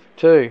believe,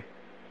 too.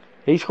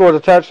 He scored a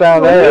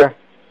touchdown there.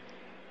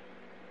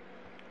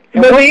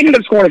 No, they ended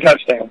up scoring a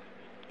touchdown.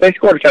 They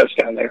scored a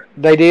touchdown there.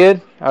 They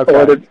did?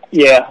 Okay.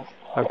 Yeah.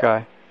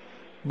 Okay.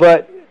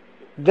 But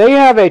they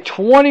have a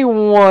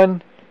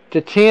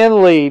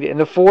 21-10 lead in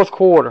the fourth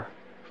quarter.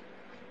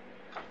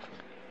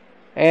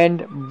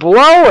 And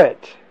blow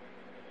it.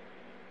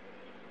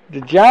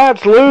 The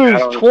Giants lose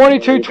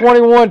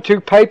 22-21 to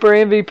paper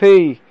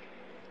MVP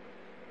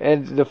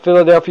and the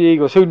Philadelphia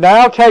Eagles, who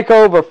now take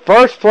over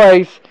first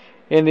place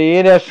in the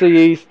NFC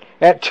East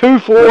at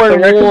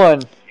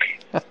 2-4-1.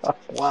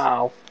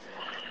 Wow.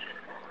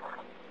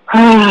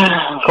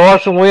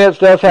 Carson Wentz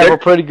does have a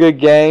pretty good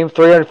game,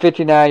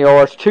 359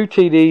 yards, 2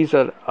 TDs,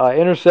 an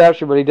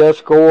interception, but he does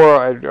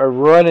score a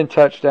running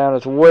touchdown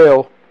as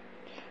well.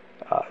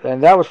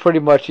 And that was pretty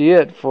much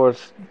it for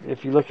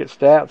if you look at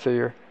stats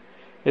here,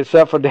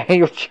 except for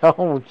Daniel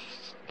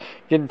Jones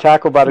getting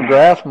tackled by the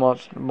grass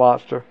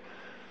monster.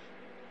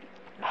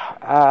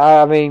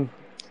 I mean,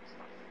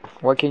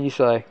 what can you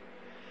say?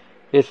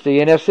 It's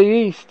the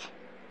NFC East.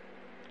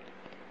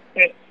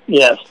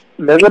 Yes.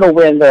 They're going to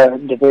win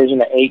the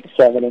division at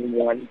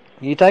 8-7-1.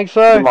 You think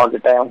so? Mark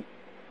it down.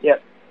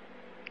 Yep.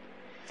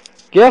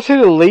 Guess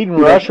who the leading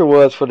rusher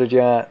was for the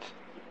Giants?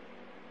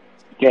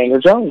 Daniel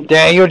Jones.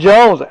 Daniel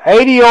Jones,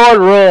 80-yard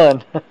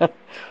run.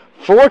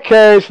 4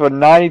 carries for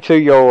 92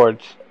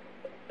 yards.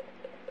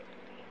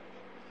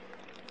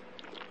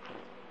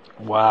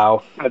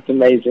 Wow. That's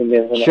amazing,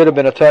 isn't it? Should have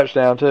been a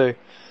touchdown, too.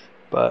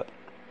 But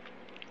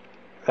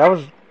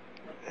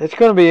it's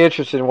going to be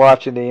interesting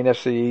watching the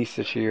NFC East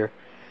this year.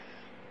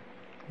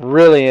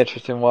 Really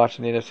interesting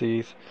watching the NFC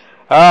East.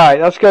 All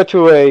right, let's go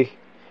to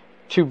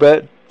two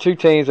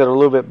teams that are a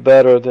little bit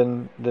better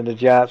than the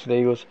Giants and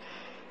Eagles.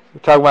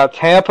 We're talking about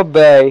Tampa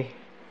Bay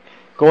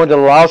going to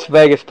Las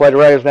Vegas to play the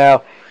Raiders.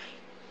 Now,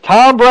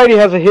 Tom Brady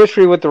has a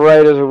history with the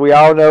Raiders. We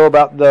all know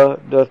about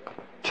the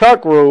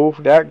tuck rule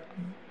that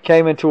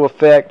came into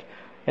effect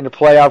in the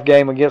playoff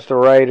game against the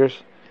Raiders.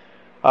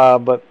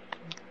 But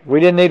we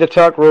didn't need a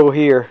tuck rule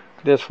here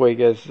this week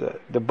as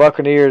the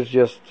Buccaneers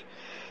just,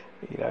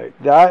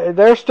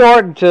 they're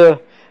starting to.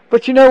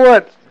 But you know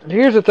what?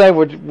 Here's the thing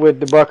with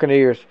the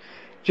Buccaneers.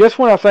 Just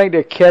when I think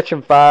they're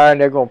catching fire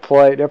and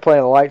they're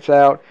playing lights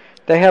out,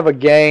 they have a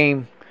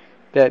game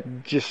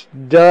that just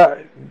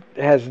they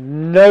have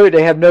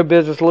no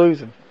business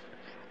losing.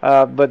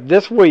 But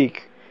this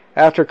week,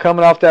 after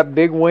coming off that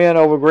big win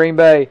over Green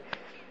Bay,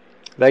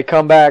 they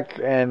come back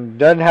and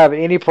doesn't have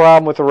any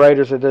problem with the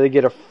Raiders. That they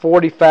get a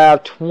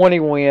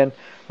 45-20 win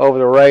over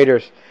the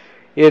Raiders.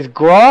 Is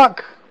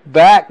Gronk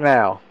back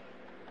now?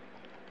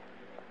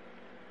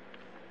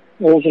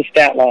 What was his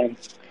stat line?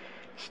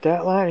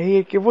 Stat line?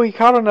 He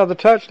caught another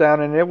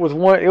touchdown, and it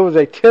was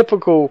a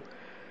typical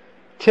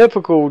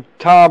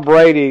Tom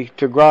Brady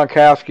to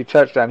Gronkowski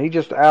touchdown. He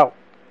just out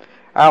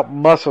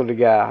muscled the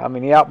guy. I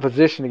mean, he out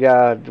positioned the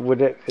guy with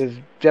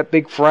that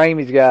big frame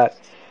he's got.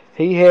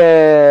 He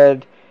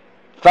had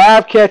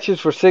 5 catches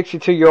for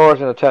 62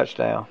 yards and a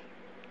touchdown.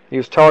 He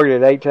was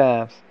targeted 8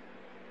 times.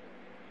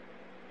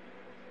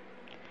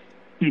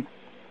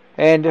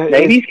 And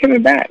maybe he's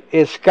coming back.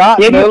 Is Scott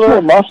Miller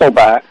muscle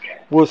back?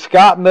 Will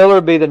Scott Miller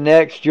be the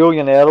next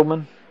Julian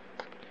Edelman?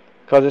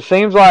 Because it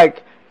seems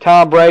like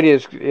Tom Brady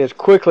is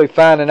quickly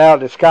finding out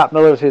that Scott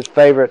Miller is his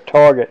favorite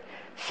target.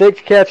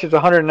 6 catches,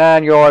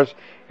 109 yards,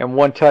 and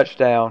 1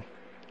 touchdown.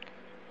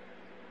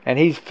 And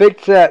he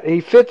fits that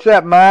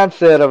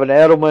mindset of an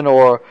Edelman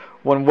or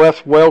when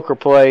Wes Welker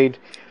played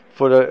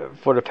for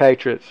the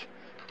Patriots.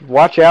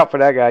 Watch out for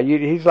that guy.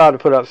 He's allowed to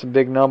put up some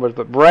big numbers.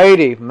 But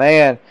Brady,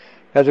 man,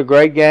 has a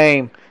great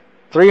game.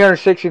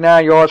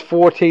 369 yards,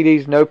 4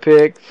 TDs, no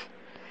picks.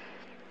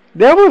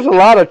 There was a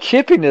lot of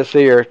chippiness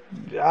here.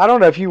 I don't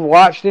know if you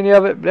watched any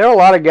of it. There were a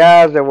lot of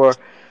guys that were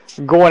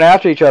going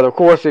after each other. Of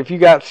course, if you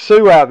got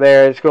Sue out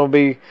there, it's going to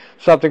be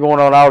something going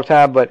on all the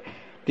time. But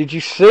did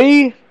you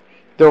see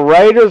the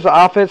Raiders'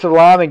 offensive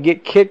lineman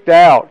get kicked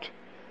out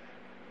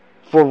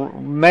for,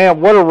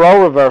 man, what a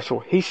role reversal.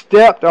 He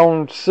stepped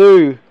on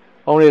Sue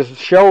on his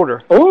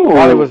shoulder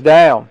while he was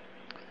down.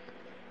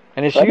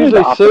 And it's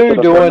usually Sue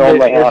doing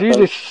it. It's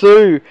usually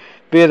Sue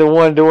being the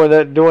one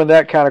doing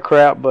that kind of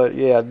crap. But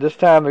yeah, this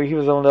time she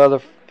was on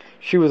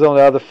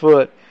the other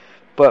foot.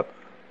 But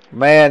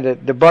man,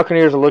 the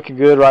Buccaneers are looking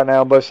good right now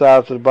on both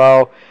sides of the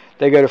ball.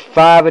 They go to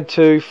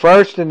 5-2,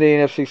 first in the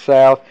NFC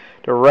South.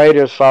 The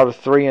Raiders fall to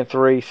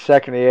 3-3,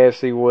 second in the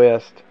AFC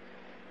West.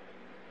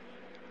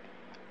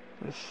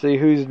 Let's see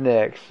who's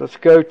next. Let's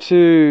go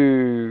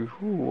to.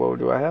 Whoa,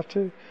 do I have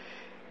to?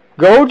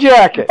 Gold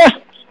Jacket.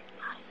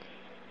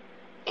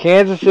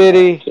 Kansas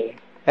City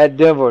at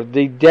Denver.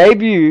 The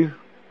debut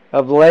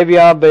of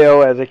Le'Veon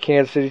Bell as a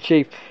Kansas City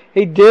Chief.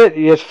 He did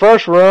his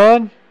first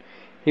run.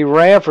 He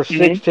ran for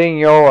 16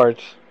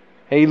 yards.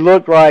 He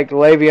looked like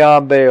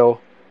Le'Veon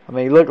Bell. I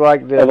mean, he looked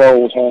like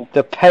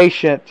the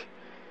patient,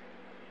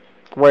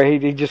 where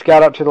he just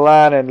got up to the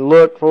line and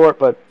looked for it.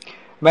 But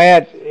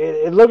man,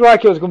 it looked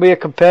like it was going to be a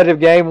competitive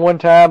game one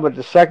time. But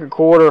the second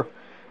quarter,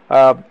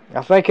 I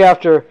think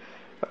after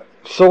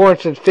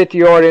Sorensen's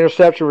 50-yard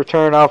interception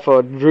return off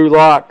a Drew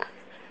Lock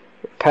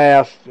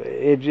pass,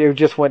 it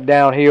just went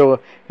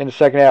downhill in the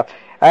second half.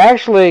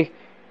 Actually,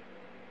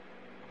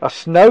 a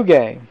snow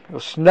game. It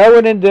was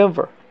snowing in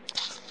Denver.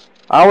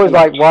 I always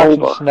like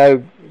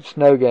watching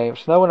snow games.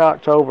 Snow in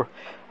October.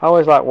 I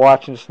always like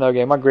watching the snow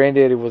game. My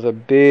granddaddy was a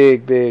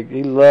big,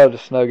 he loved the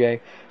snow game.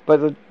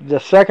 But the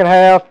second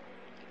half,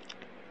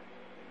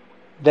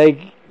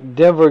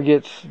 Denver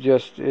gets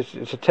just,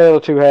 it's a tale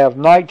of two halves.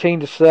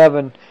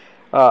 19-7,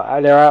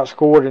 they're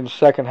outscored in the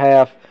second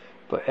half,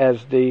 but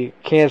as the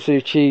Kansas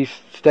City Chiefs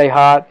stay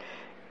hot.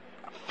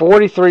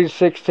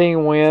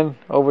 43-16 win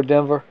over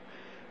Denver.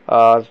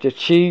 The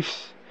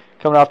Chiefs,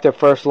 coming off their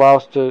first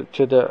loss to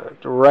the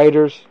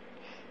Raiders,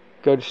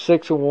 go to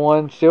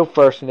 6-1, still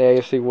first in the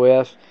AFC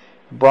West.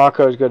 The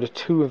Broncos go to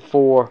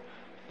 2-4,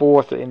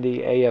 fourth in the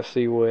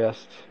AFC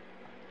West.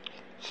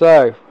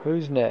 So,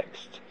 who's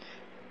next?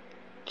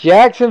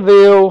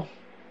 Jacksonville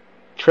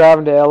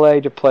traveling to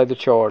LA to play the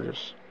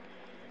Chargers.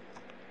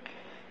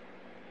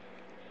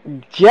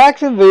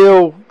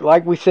 Jacksonville,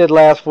 like we said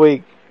last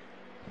week,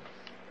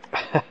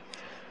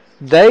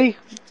 they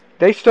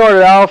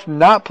started off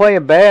not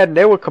playing bad and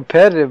they were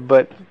competitive,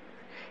 but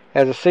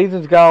as the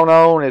season's gone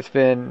on, it's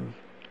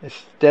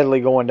steadily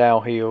going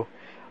downhill.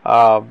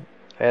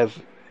 As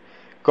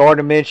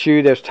Gardner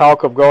Minshew, there's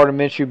talk of Gardner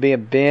Minshew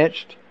being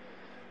benched.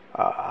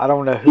 I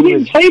don't know who he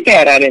didn't play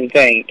bad, I didn't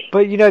think.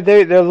 But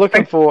they're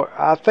looking for.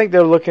 I think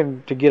they're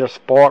looking to get a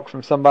spark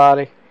from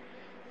somebody.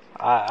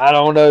 I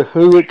don't know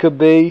who it could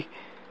be.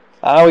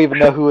 I don't even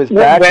know who his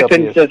backup is. What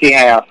weapons does he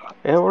have?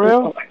 Yeah,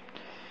 well,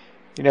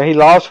 he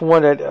lost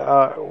one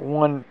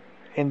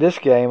in this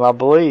game, I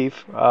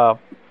believe.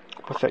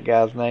 What's that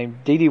guy's name?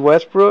 D.D.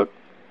 Westbrook.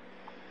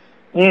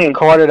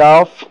 Carted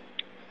off.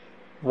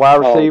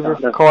 Wide receiver,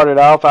 carted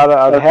off.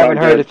 I haven't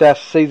heard if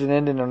that's season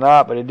ending or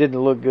not, but it didn't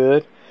look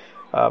good.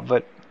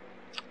 But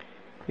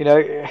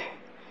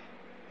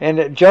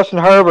and Justin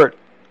Herbert,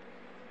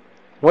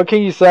 what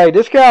can you say?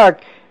 This guy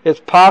is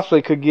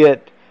possibly could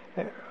get.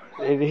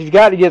 He's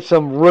got to get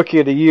some Rookie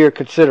of the Year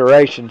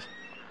considerations.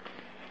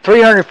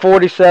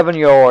 347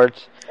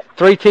 yards,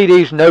 3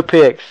 TDs, no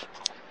picks,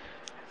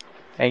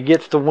 and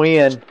gets the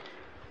win.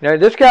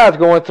 This guy's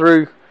going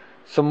through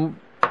some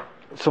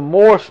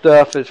more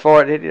stuff as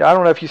far as, I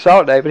don't know if you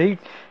saw it, Dave, but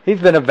he's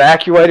been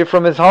evacuated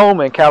from his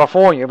home in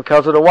California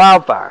because of the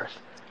wildfires.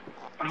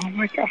 Oh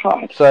my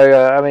God!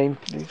 So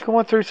he's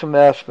going through some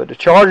mess, but the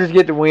Chargers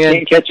get the win.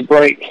 Can't catch a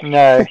break.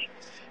 No,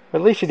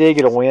 but at least he did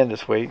get a win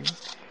this week.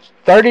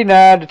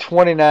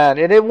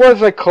 39-29, and it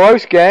was a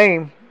close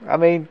game.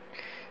 It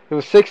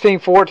was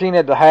 16-14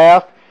 at the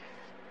half.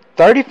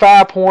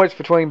 35 points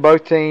between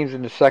both teams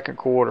in the third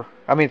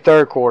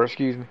quarter,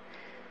 excuse me.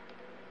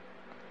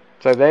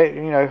 So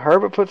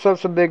Herbert puts up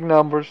some big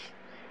numbers.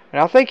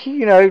 And I think,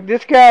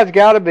 this guy's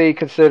got to be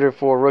considered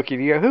for a Rookie of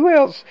the Year. Who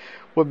else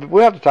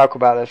we'll have to talk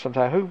about that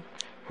sometime.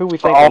 Who we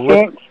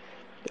think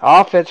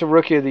offensive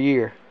Rookie of the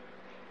Year?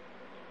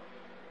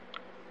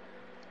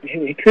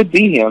 It could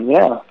be him,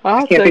 yeah.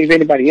 I can't think of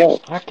anybody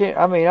else. I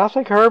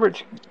think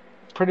Herbert's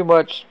pretty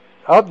much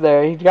up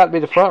there. He's got to be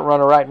the front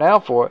runner right now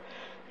for it.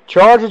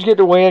 Chargers get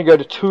the win, go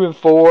to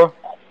 2-4,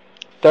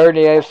 third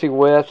in the AFC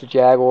West. The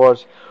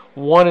Jaguars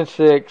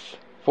 1-6,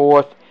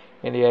 fourth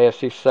in the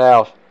AFC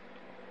South.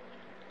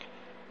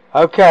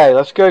 Okay,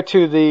 let's go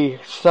to the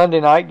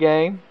Sunday night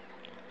game.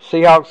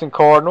 Seahawks and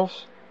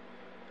Cardinals.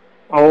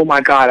 Oh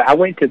my God! I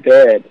went to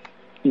bed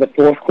in the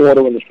fourth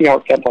quarter when the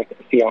Seahawks had like a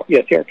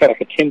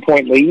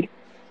 10-point lead.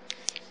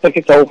 I think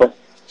it's over.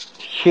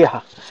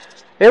 Yeah,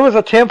 it was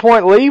a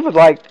 10-point lead with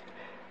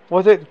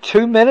was it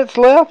 2 minutes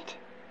left?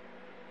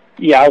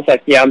 Yeah, I was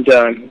like, I'm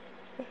done.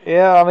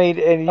 Yeah,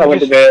 and I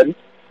went to bed.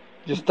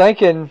 Just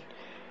thinking.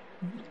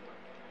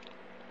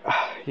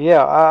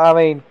 Yeah,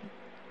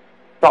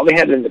 thought they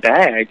had it in the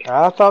bag.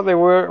 I thought they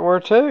were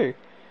too.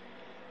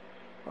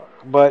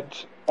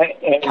 But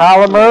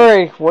Kyler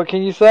Murray, what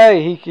can you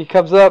say? He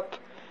comes up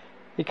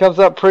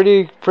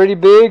pretty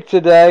big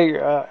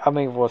today.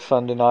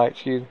 Sunday night,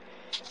 excuse me.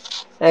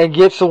 And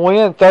gets the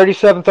win,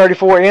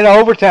 37-34 in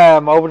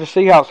overtime over the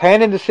Seahawks,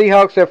 handing the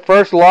Seahawks their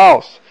first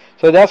loss.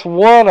 So that's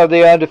one of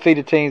the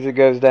undefeated teams that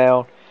goes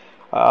down.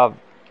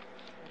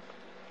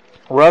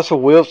 Russell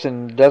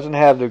Wilson doesn't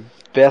have the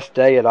best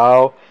day at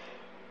all.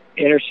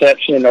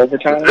 Interception in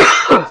overtime.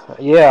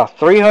 Yeah,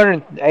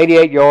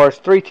 388 yards,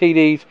 3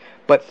 TDs,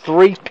 but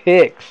 3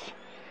 picks.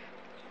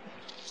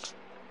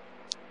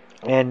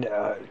 And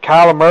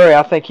Kyler Murray,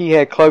 I think he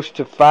had close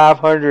to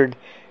 500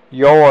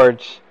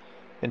 yards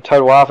in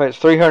total offense,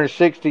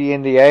 360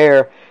 in the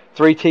air,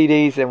 3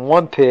 TDs and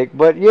 1 pick.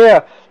 But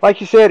yeah,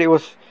 like you said, it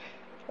was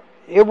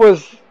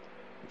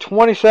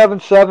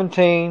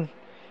 27-17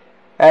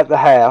 at the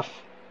half,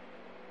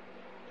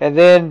 and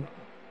then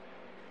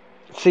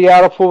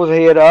Seattle pulls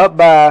ahead up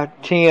by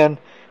 10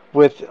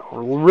 with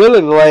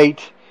really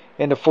late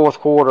in the fourth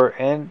quarter,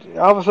 and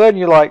all of a sudden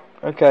you're like,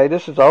 okay,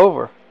 this is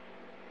over.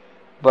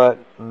 But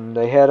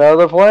they had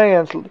other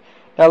plans.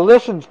 Now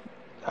listen,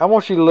 I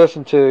want you to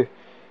listen to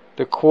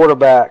the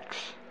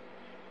quarterbacks,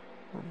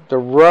 the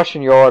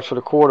rushing yards for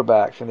the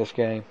quarterbacks in this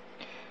game.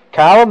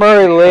 Kyler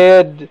Murray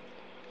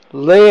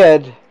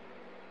led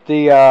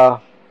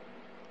the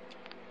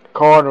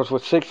Cardinals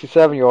with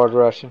 67 yards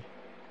rushing.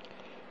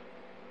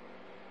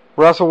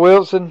 Russell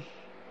Wilson,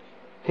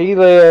 he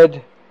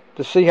led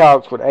the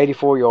Seahawks with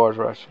 84 yards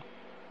rushing.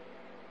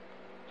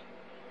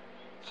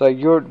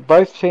 So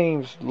both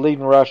teams'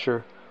 leading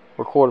rusher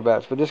were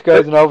quarterbacks. But this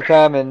goes in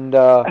overtime, and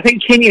I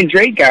think Kenyon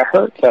Drake got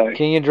hurt, though.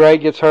 Kenyon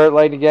Drake gets hurt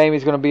late in the game.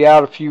 He's going to be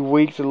out a few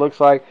weeks, it looks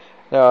like.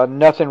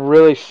 Nothing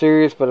really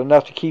serious, but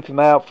enough to keep him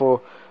out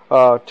for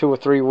 2 or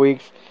 3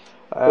 weeks.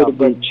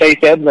 But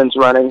Chase Edmonds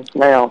running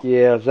now.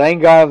 Yeah, Zane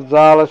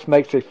Gonzalez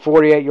makes a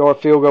 48-yard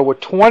field goal with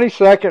 20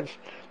 seconds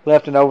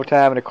left in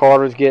overtime, and the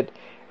Cardinals get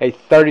a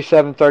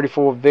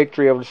 37-34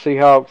 victory over the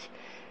Seahawks.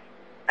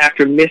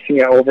 After missing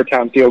an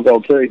overtime field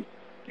goal, too.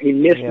 He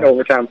missed an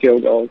overtime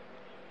field goal.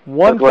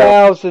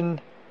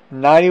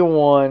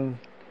 1,091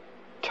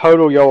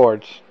 total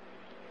yards.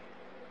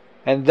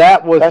 And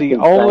that was the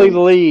only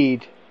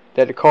lead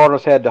that the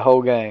Cardinals had the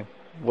whole game,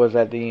 was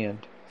at the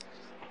end.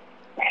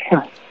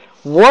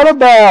 What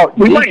about...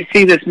 We might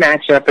see this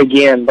matchup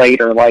again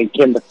later, like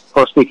in the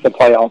first week of the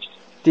playoffs.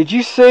 Did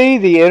you see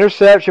the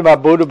interception by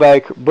Buda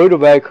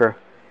Baker?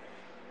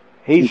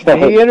 He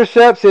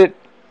intercepts it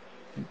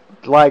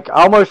like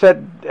almost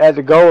at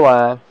the goal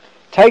line,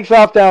 takes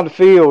off down the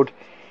field.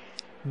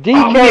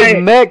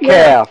 DK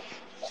Metcalf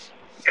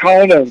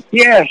called him.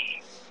 Yes.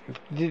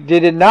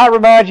 Did it not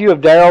remind you of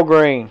Darrell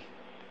Green?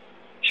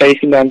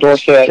 Chasing down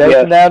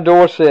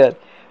Dorsett.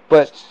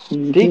 But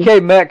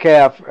DK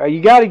Metcalf,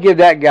 you got to give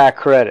that guy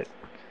credit.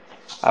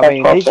 I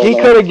mean, he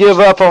could have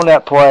given up on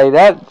that play.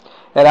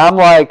 And I'm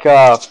like,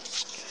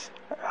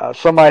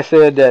 somebody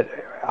said that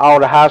all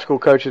the high school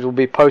coaches will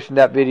be posting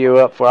that video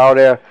up for all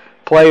their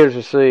players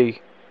to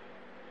see,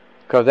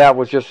 because that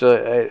was just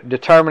a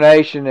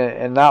determination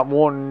and not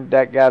wanting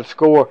that guy to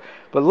score.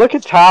 But look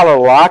at Tyler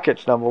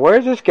Lockett's number.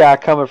 Where's this guy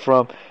coming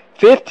from?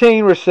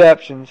 15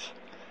 receptions,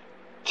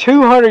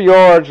 200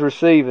 yards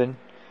receiving,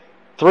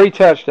 3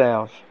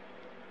 touchdowns,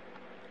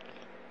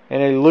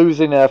 and a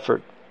losing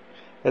effort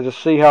as the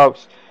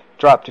Seahawks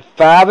dropped to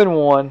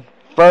 5-1,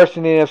 first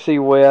in the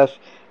NFC West.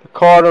 The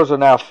Cardinals are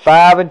now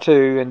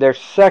 5-2, and they're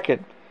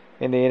second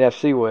in the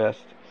NFC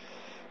West.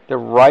 They're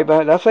right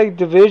behind. That's a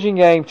division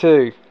game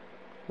too.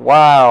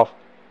 Wow,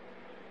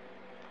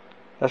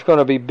 that's going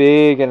to be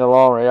big in the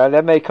long run.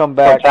 That may come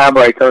back.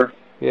 Tiebreaker.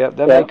 Yep,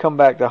 that may come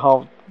back to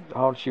haunt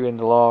you in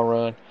the long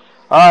run.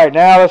 All right,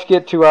 now let's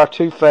get to our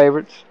 2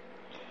 favorites.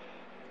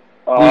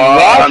 The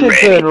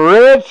Washington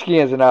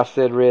Redskins, and I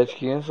said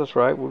Redskins. That's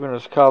right. We're going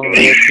to call them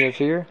Redskins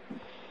here.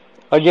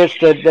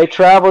 They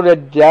travel to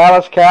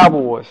Dallas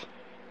Cowboys.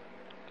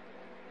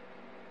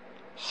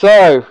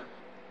 So,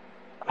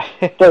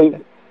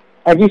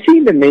 have you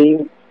seen the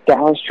meme?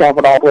 Dallas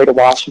traveled all the way to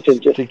Washington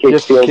just to kick a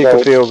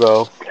field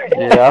goal.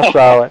 Yeah, I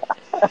saw it.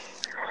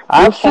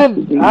 I'm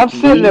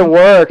sitting at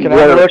work and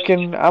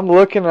I'm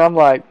looking, and I'm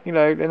like,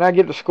 and I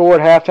get the score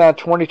at halftime,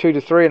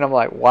 22-3, and I'm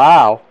like,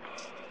 wow.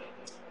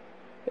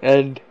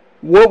 And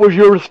what was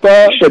your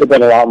response? Should have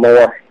been a lot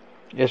more.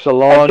 It's a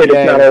long game.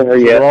 It's not over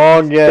yet. A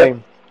long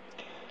game.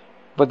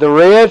 But the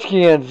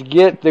Redskins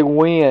get the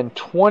win,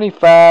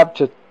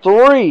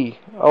 25-3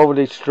 over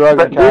the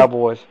struggling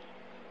Cowboys.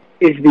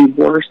 Is the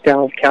worst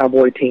Dallas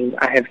Cowboy team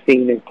I have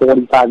seen in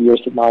 45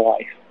 years of my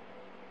life.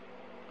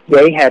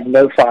 They had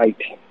no fight.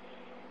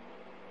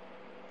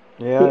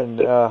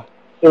 Yeah,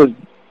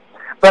 and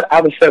but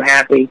I was so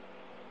happy.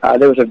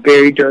 There was a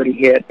very dirty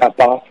hit by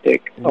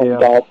Bostic on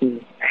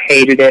Dalton. I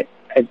hated it.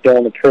 I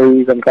don't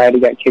approve. I'm glad he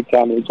got kicked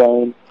out of the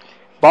zone.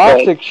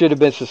 Bostic should have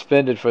been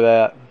suspended for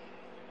that.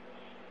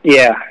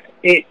 Yeah,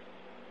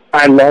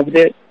 I loved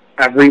it.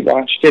 I've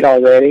rewatched it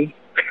already.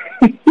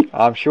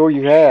 I'm sure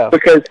you have.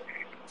 Because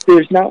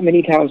there's not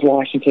many times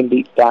Washington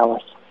beats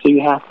Dallas, so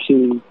you have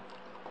to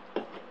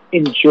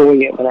enjoy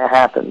it when it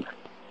happens.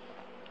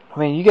 I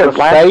mean, you got a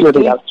last safety. Year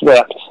they got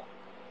swept.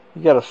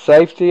 You got a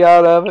safety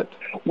out of it.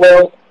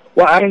 Well,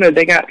 I don't know.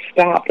 They got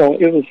stopped on.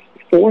 It was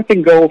 4th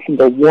and goal from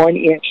the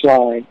 1-inch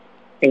line,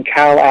 and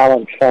Kyle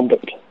Allen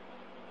fumbled.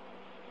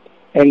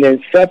 And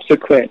then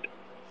subsequent,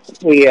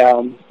 we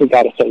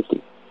got a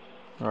safety.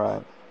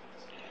 Right.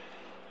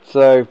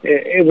 So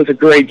it was a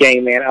great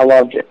game, man. I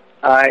loved it.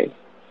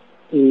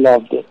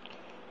 Loved it.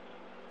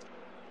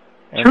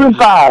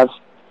 2-5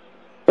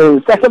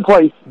 in second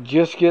place.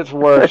 Just gets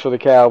worse for the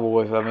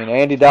Cowboys. I mean,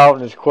 Andy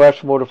Dalton is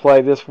questionable to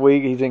play this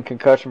week. He's in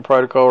concussion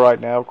protocol right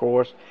now, of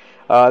course.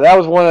 That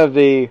was one of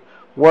the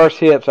worst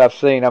hits I've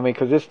seen. I mean,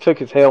 because this took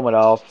his helmet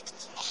off.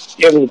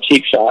 It was a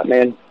cheap shot,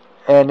 man.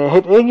 And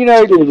you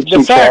know, It was a the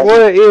cheap fact shot.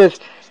 what it is,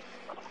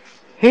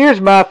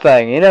 here's my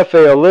thing,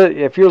 NFL,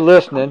 if you're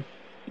listening,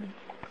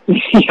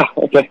 Yeah,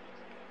 okay.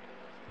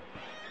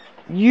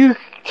 you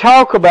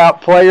talk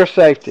about player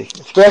safety,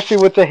 especially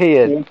with the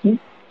head. Mm-hmm.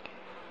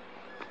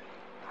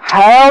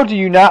 How do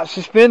you not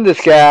suspend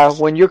this guy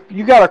when you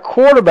got a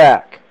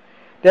quarterback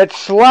that's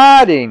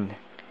sliding,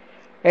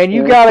 and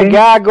you got a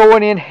guy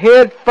going in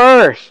head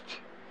first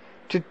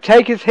to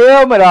take his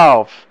helmet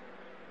off,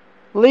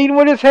 leading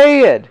with his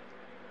head?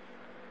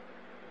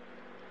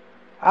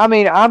 I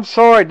mean, I'm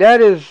sorry,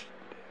 that's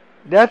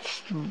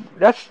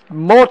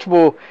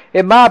multiple,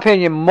 in my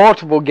opinion,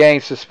 multiple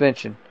game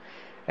suspension.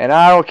 And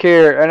I don't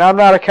care, and I'm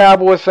not a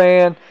Cowboys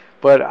fan,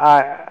 but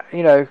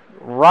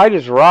right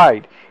is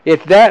right.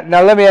 If that,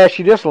 now let me ask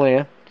you this,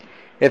 Lynn.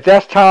 If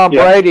that's Tom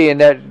Brady and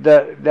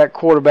that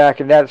quarterback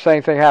and that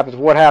same thing happens,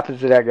 what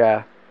happens to that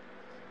guy?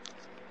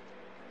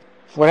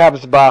 What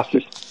happens to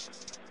Boston?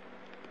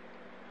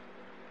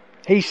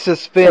 He's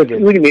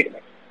suspended. What do you mean?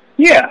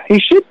 Yeah, he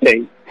should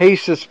be.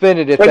 He's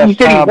suspended if But that's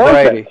Tom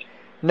Brady.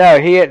 No,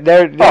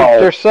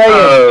 they're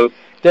saying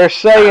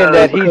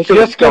that he's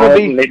just going to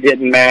be. It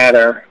didn't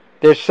matter.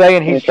 They're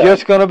saying he's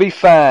just going to be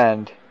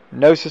fined,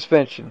 no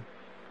suspension.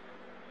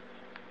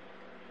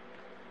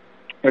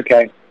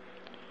 Okay.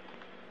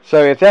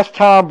 So if that's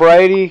Tom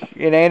Brady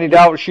in Andy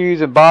Dalton's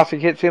shoes and Boston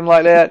hits him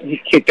like that, he's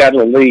kicked out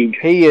of the league.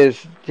 He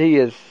is,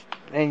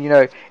 and you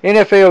know,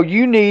 NFL,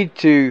 you need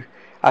to.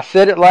 I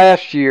said it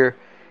last year.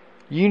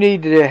 You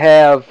need to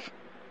have.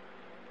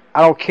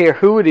 I don't care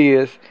who it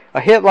is.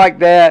 A hit like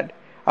that.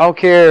 I don't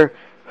care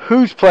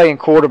who's playing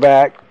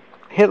quarterback.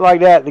 A hit like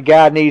that, the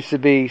guy needs to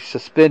be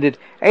suspended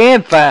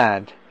and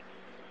fined.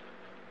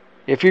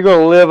 If you're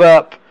going to live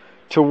up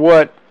to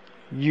what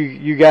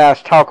you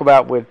guys talk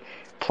about with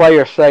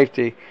player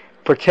safety,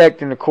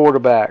 protecting the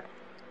quarterback,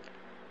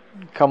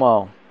 come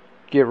on,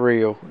 get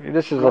real.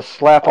 This is a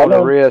slap on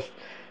the wrist.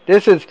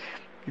 This is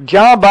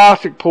John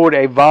Bostic pulled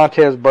a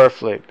Vontaze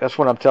Burfict. That's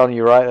what I'm telling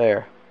you right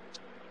there.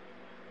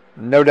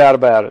 No doubt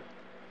about it.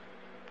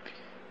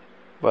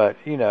 But,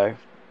 you know,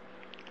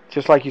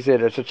 just like you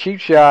said, it's a cheap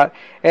shot,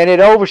 and it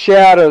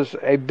overshadows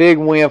a big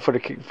win for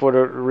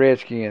the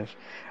Redskins.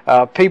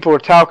 People are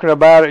talking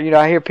about it. You know,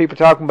 I hear people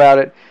talking about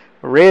it.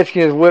 The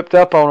Redskins whipped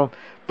up on them,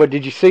 but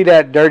did you see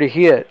that dirty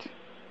hit?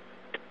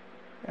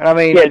 I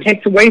mean, it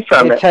takes away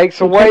from it. It takes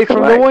away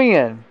from the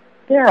win.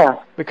 Yeah.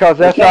 Because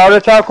that's all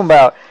they're talking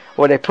about.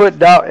 Well, they put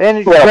Dalton,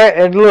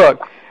 and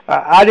look,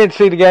 I didn't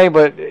see the game,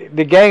 but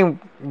the game,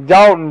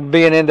 Dalton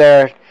being in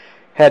there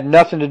had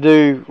nothing to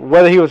do,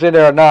 whether he was in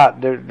there or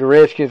not, the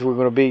Redskins were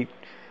going to beat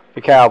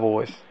the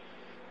Cowboys.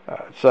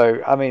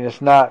 So, I mean,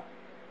 it's not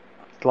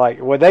like,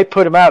 when they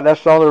put him out,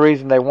 that's the only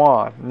reason they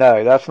won.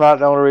 No, that's not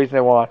the only reason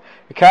they won.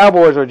 The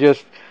Cowboys are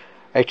just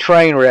a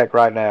train wreck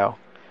right now.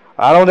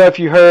 I don't know if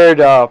you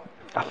heard, I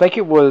think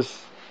it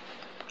was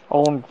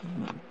on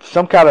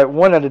some kind of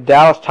one of the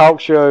Dallas talk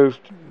shows,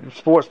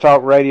 sports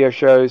talk radio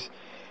shows,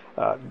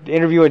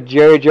 interviewing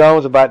Jerry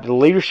Jones about the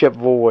leadership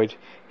void.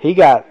 He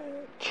got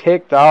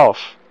ticked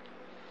off.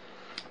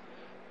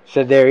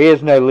 Said there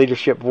is no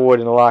leadership void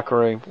in the locker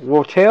room.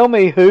 Well, tell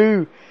me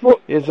who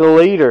is the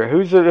leader.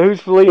 Who's the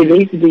leader? It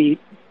needs to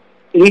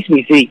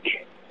be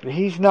Zeke.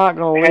 He's not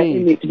going to lead.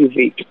 It needs to be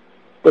Zeke,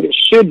 but it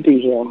should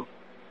be him.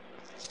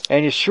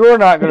 And it's sure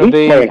not going to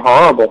be. He's playing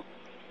horrible.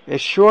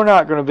 It's sure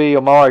not going to be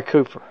Amari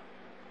Cooper.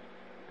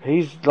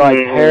 He's like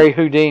Harry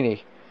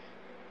Houdini.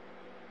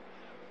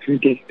 Who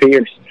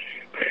disappears?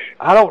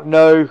 I don't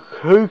know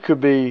who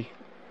could be.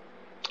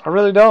 I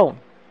really don't.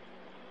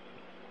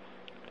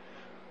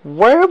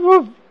 Where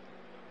was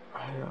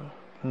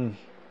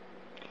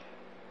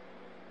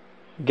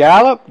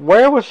Gallup?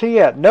 Where was he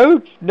at?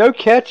 No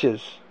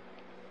catches.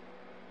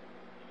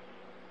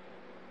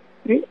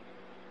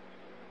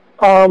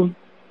 I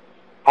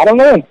don't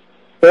know.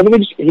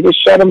 Maybe he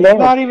just shut him down.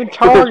 Not even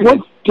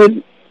targeted.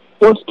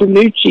 Once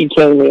DiNucci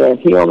came in,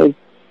 he only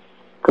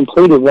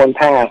completed one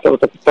pass. It was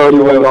a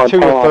 31-yard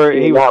pass.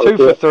 He was 2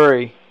 for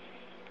 3.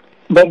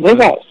 But they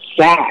got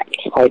sacked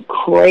like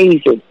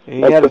crazy. He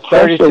had a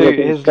 32.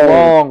 His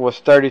long was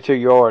 32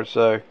 yards.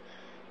 So,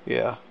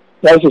 yeah.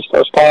 That was his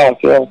first pass.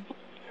 Yeah.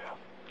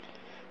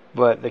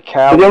 But the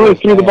Cowboys. He only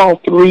threw the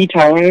ball 3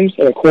 times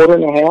in a quarter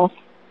and a half.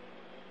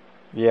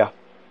 Yeah.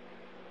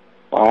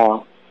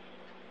 Wow.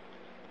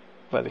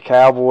 But the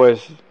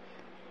Cowboys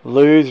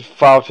lose,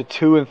 fall to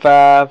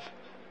 2-5,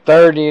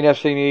 third in the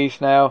NFC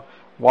East now.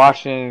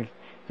 Washington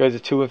goes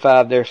to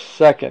 2-5. They're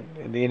second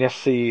in the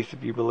NFC East,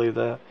 if you believe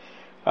that.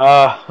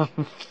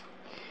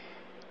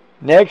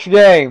 Next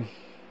game.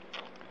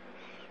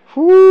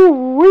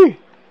 Woo-wee.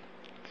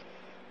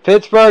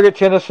 Pittsburgh at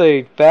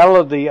Tennessee. Battle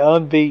of the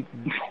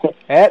unbeaten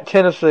at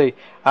Tennessee.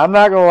 I'm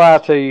not going to lie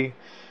to you.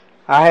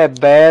 I had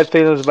bad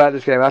feelings about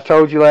this game. I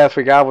told you last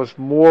week I was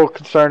more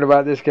concerned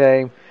about this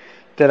game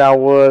than I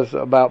was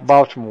about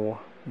Baltimore.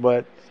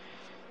 But,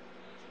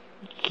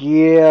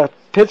 yeah,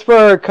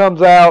 Pittsburgh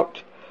comes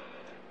out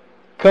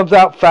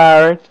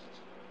firing.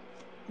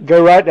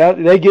 go right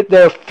down. They get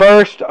their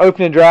first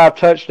opening drive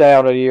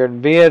touchdown of the year,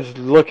 and Ben's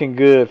looking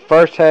good.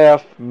 First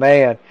half,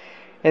 man.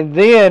 And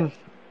then,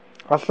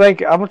 I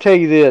think, I'm going to tell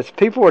you this.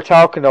 People were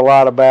talking a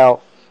lot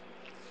about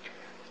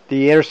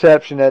the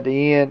interception at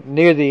the end,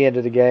 near the end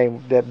of the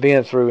game, that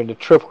Ben threw in the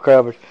triple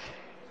coverage.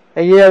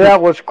 And yeah,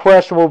 that was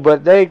questionable,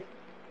 but they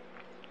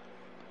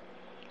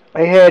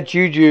had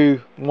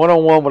Juju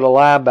one-on-one with a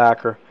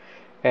linebacker,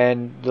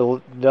 and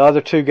the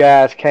other two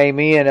guys came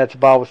in as the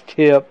ball was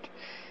tipped,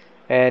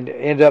 and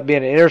ended up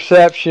being an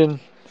interception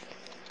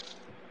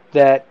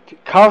that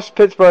cost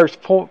Pittsburgh's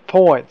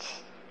points.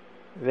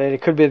 And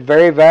it could have been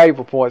very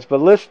valuable points.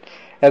 But listen,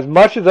 as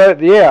much as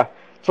that,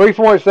 3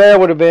 points there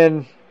would have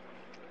been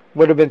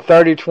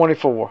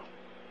 30-24.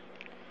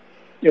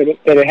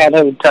 It had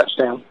a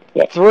touchdown.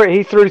 Yeah.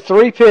 He threw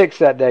 3 picks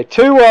that day.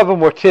 2 of them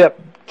were tip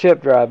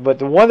drive, but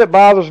the one that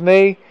bothers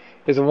me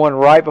is the one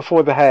right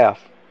before the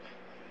half.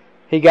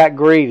 He got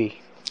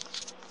greedy.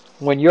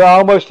 When you're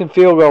almost in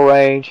field goal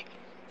range,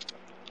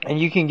 and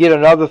you can get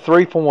another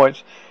 3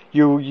 points,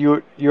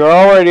 you're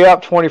already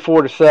up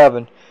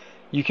 24-7.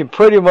 You can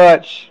pretty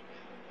much,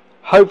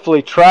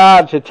 hopefully,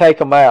 try to take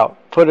them out,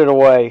 put it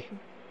away,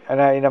 and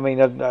I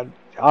mean,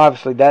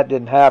 obviously that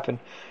didn't happen.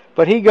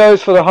 But he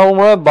goes for the home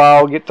run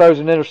ball, throws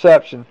an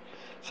interception.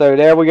 So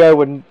there we go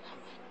with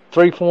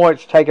 3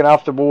 points taken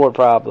off the board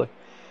probably,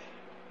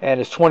 and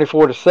it's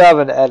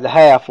 24-7 at the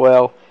half.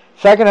 Well,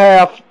 second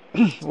half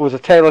was a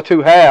tale of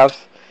 2 halves.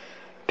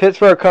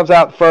 Pittsburgh comes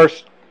out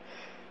the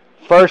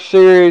first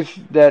series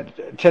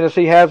that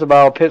Tennessee has the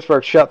ball.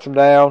 Pittsburgh shuts them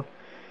down,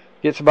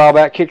 gets the ball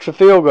back, kicks a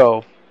field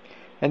goal,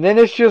 and then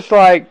it's just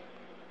like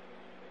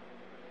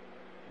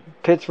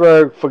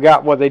Pittsburgh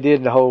forgot what they did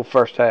in the whole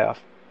first half.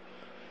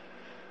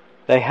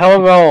 They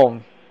hung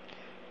on.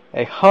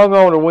 They hung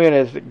on to win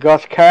as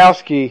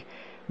Gostkowski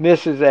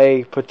misses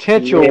a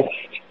potential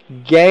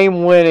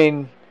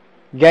game-winning,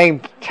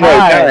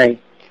 game-tying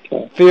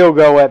field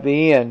goal at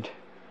the end.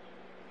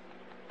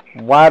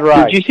 Wide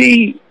right. Did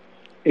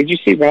you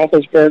see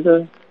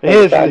Roethlisberger?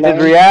 His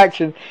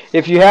reaction.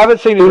 If you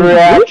haven't seen his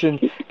reaction,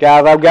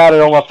 guys, I've got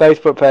it on my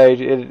Facebook page.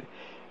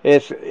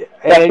 That's what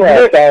I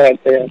saw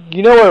right there.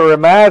 You know what it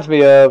reminds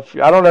me of?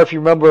 I don't know if you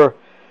remember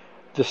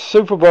the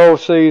Super Bowl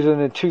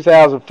season in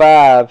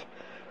 2005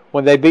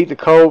 when they beat the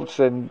Colts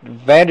and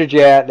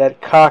Vanderjagt,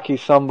 that cocky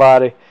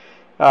somebody,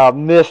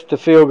 missed the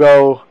field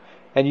goal,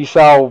 and you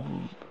saw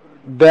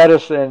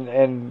Bettis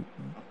and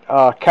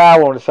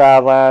Kyle on the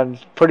sidelines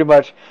pretty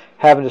much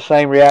having the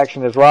same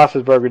reaction as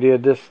Roethlisberger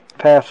did this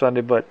past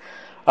Sunday. But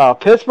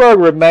Pittsburgh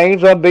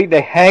remains unbeaten.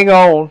 They hang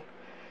on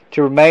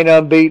to remain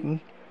unbeaten,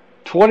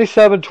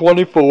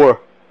 27-24.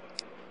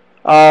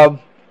 And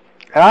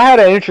I had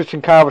an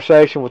interesting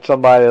conversation with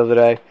somebody the other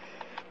day.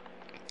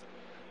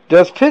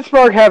 Does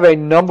Pittsburgh have a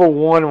number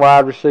 1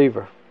 wide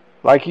receiver?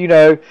 Like,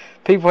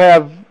 people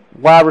have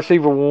wide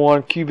receiver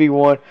 1, QB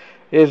 1.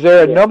 Is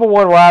there a number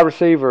 1 wide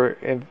receiver,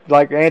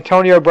 like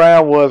Antonio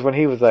Brown was when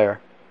he was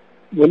there?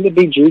 Wouldn't it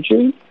be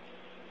Juju?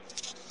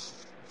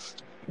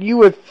 You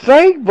would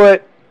think,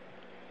 but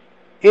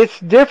it's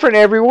different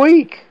every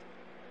week.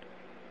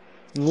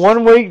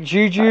 1 week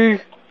Juju,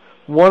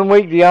 1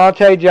 week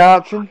Deontay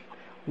Johnson,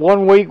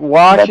 1 week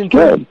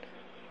Washington,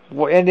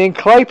 and then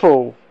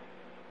Claypool.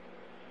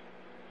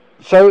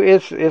 So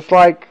it's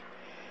like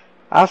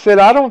I said,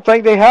 I don't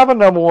think they have a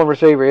number 1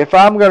 receiver. If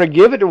I'm going to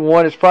give it to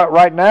one,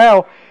 right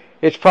now,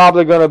 it's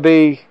probably going to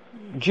be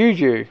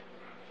Juju.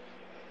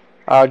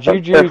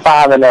 Juju. They're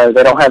 5-0.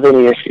 They don't have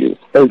any issues.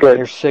 They're good.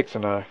 They're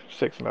 6-0.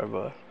 6-0,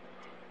 bud.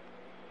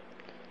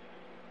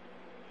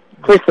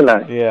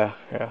 6-0. Yeah.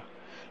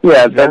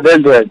 Yeah, they're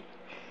good.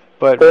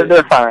 But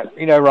they're fine.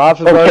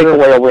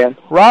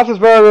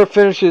 Roethlisberger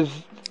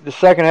finishes the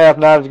second half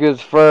not as good as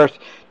the first.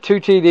 2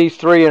 TDs,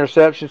 3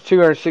 interceptions,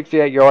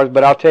 268 yards.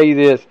 But I'll tell you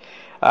this,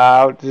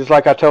 just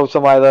like I told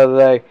somebody the other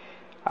day,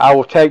 I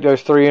will take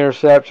those 3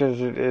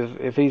 interceptions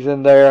if he's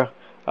in there,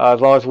 as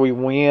long as we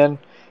win,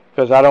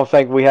 because I don't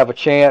think we have a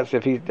chance.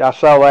 I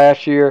saw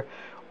last year,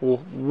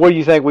 what do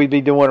you think we'd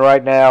be doing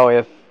right now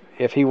if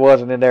he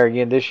wasn't in there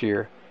again this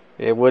year?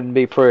 It wouldn't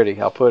be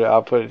pretty. I'll put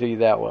it to you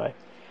that way.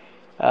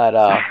 And,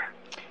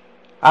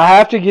 I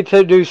have to get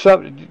to do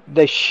something.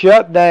 They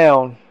shut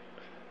down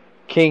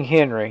King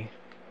Henry.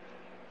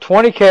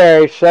 20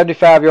 carries,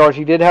 75 yards.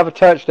 He did have a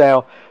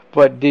touchdown.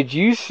 But did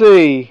you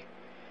see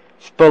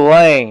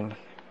Spillane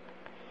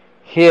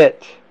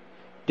hit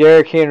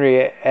Derrick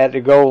Henry at the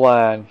goal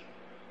line?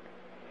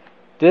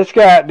 This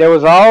guy, there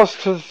was all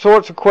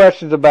sorts of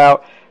questions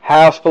about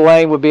how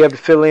Spillane would be able to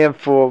fill in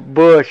for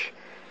Bush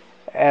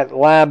at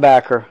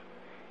linebacker.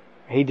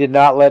 He did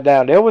not let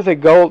down. There was a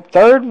goal,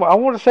 I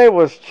want to say it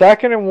was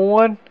 2nd and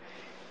 1,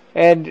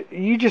 and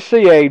you just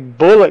see a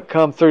bullet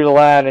come through the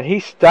line, and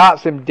he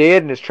stops him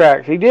dead in his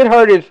tracks. He did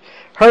hurt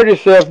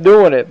himself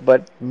doing it,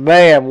 but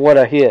man, what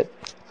a hit!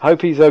 I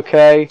hope he's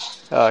okay,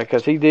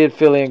 because he did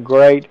fill in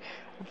great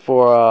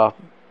for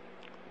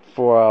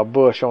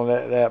Bush on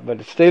that. But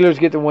the Steelers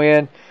get the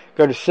win,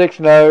 go to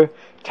 6-0.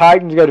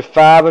 Titans go to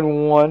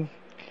 5-1.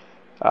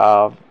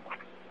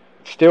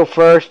 still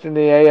first in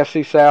the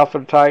AFC South for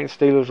the Titans.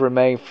 Steelers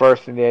remain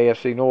first in the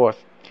AFC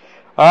North.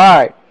 All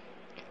right,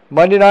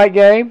 Monday night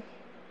game.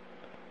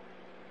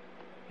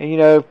 And you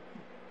know,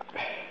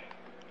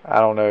 I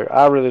don't know.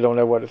 I really don't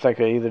know what to think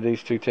of either of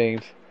these two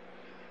teams.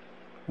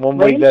 One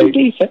week They're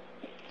decent.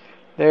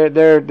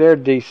 They're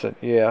decent.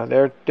 Yeah,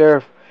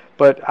 they're.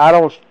 But I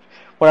don't.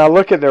 When I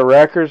look at their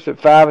records at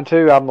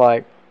 5-2, I'm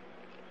like,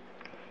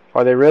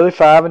 are they really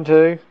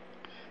 5-2?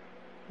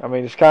 I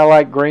mean, it's kind of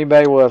like Green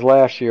Bay was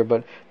last year.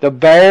 But the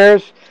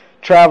Bears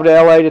travel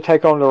to LA to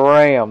take on the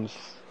Rams.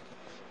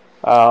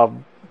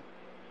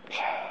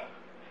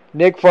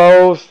 Nick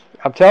Foles,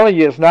 I'm telling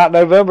you, it's not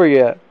November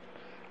yet.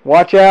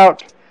 Watch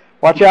out.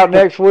 Watch out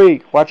next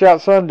week. Watch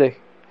out Sunday.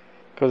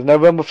 Because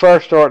November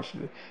 1st starts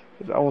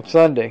on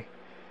Sunday.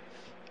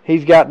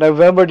 He's got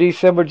November,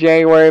 December,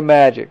 January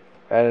magic.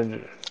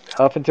 And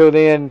up until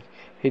then,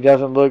 he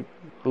doesn't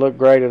look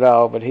great at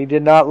all. But he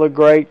did not look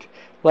great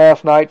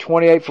last night.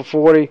 28 for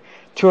 40,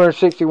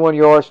 261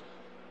 yards,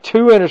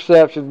 2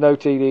 interceptions, no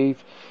TDs.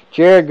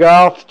 Jared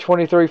Goff,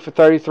 23 for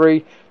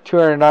 33,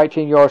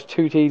 219 yards,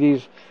 2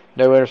 TDs,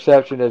 no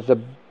interception. As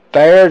the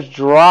Bears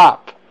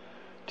drop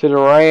to the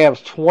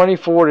Rams,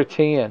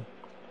 24-10.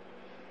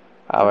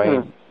 I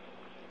mean,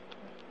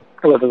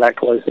 it wasn't that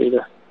close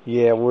either.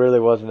 Yeah, it really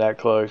wasn't that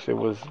close. It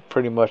was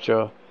pretty much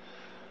a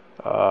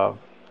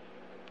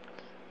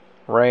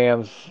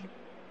Rams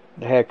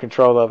had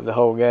control of the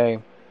whole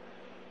game.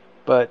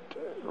 But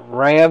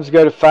Rams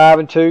go to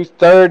 5-2,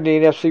 third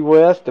in the NFC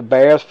West. The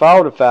Bears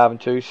fall to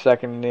 5-2,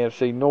 second in the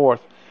NFC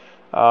North.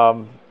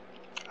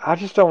 I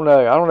just don't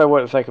know. I don't know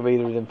what to think of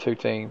either of them two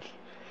teams.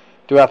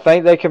 Do I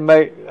think they can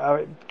make?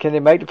 Can they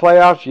make the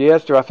playoffs?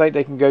 Yes. Do I think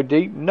they can go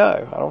deep?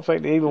 No. I don't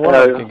think either one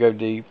of them can go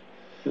deep.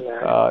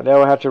 No. They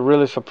will have to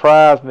really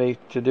surprise me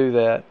to do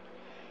that.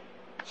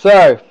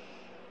 So,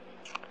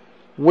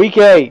 Week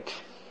 8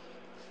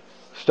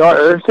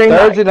 starts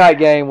Thursday night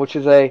game, which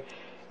is a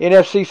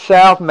NFC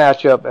South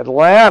matchup.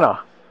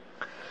 Atlanta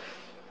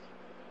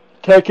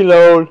taking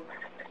on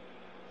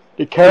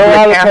the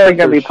Carolina Panthers.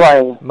 Gonna be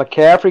playing.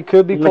 McCaffrey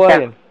could be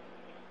playing.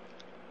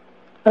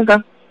 Okay.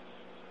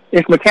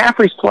 If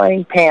McCaffrey's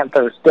playing,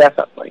 Panthers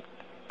definitely.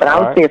 But I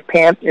would say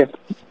if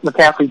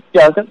McCaffrey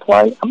doesn't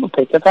play, I'm gonna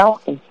pick the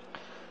Falcons.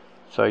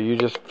 So you're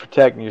just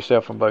protecting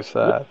yourself from both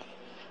sides.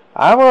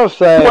 I'm gonna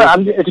say.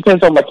 Well, it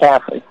depends on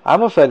McCaffrey.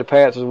 I'm gonna say the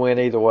Panthers win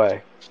either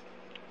way.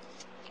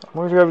 I'm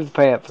gonna go with the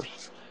Panthers.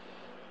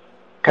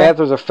 Okay.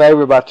 Panthers are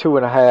favored by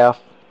 2.5.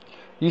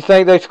 You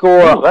think they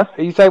score?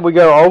 You think we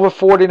go over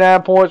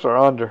 49 points or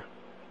under?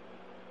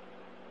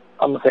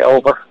 I'm gonna say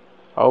over.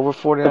 Over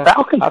 49. The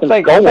Falcons I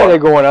think they're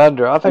going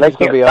under. I think it's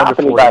going to be under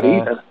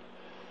 49. Either.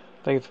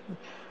 I think it's,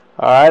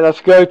 all right,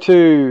 let's go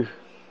to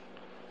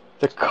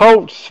the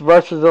Colts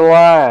versus the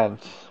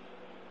Lions.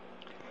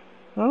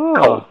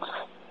 Oh.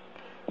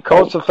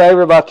 Colts are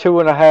favored by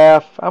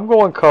 2.5. I'm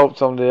going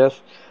Colts on this.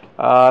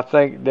 I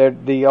think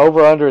the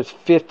over/under is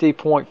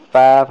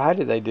 50.5. How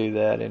did they do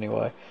that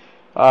anyway?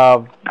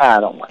 I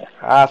don't know.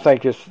 I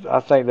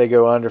think they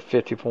go under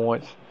 50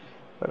 points,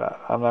 but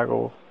I'm not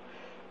going.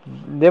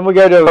 Then we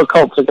go to the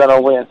Colts are gonna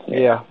win.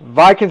 Yeah,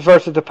 Vikings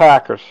versus the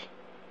Packers.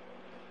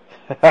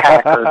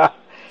 Packers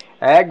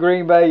at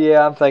Green Bay.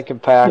 Yeah, I'm thinking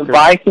Packers. The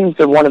Vikings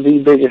are one of the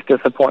biggest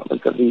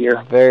disappointments of the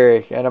year.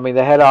 Very, and I mean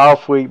they had an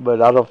off week,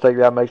 but I don't think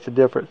that makes a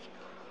difference.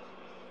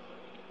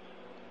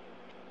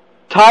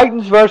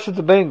 Titans versus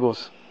the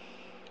Bengals.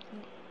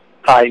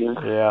 Titans.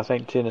 Yeah, I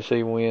think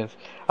Tennessee wins.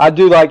 I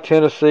do like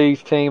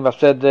Tennessee's team. I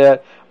said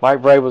that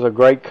Mike Vrabel was a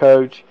great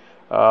coach.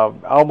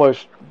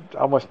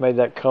 Almost made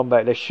that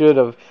comeback. They should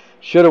have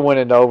went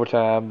into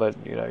overtime, but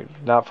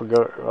not for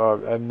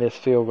a missed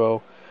field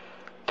goal.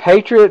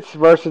 Patriots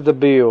versus the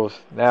Bills.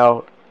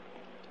 Now,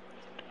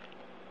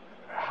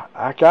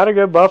 I gotta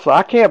go Buffalo.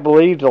 I can't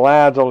believe the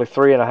line's only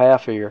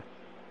 3.5 here.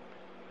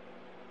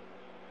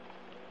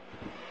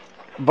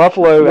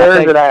 Buffalo.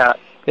 Where is it at?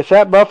 It's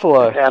at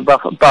Buffalo. Yeah,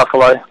 Buffalo.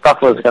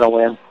 Buffalo's gonna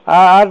win.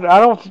 I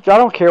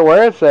don't care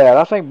where it's at.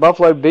 I think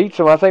Buffalo beats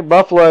them. I think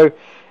Buffalo,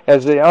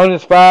 as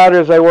uninspired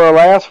as they were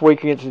last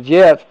week against the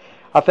Jets,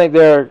 I think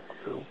they're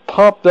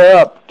pumped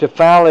up to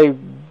finally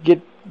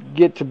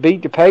get to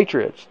beat the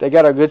Patriots. They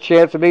got a good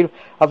chance to beat them.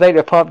 I think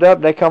they're pumped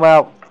up. They come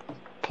out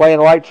playing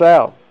lights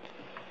out.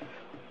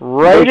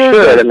 Raiders.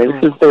 They should. I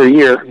mean, this is their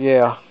year.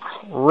 Yeah.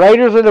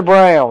 Raiders and the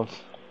Browns.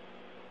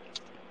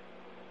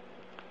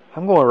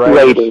 I'm going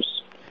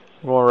Raiders.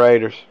 I'm going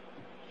Raiders.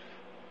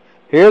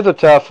 Here's a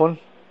tough one.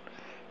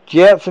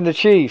 Jets and the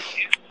Chiefs.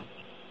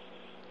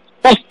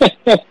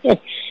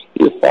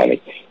 You're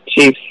funny.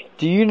 Chiefs.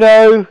 Do you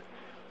know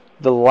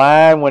the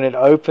line when it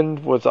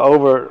opened was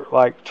over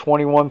like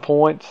 21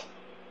 points?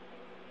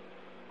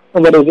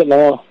 What is it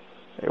now?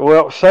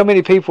 Well, so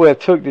many people have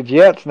took the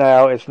Jets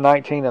now, it's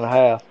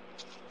 19.5.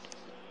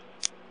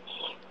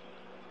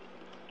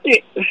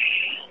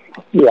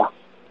 Yeah.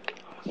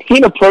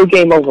 Seeing a pro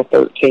game over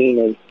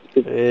 13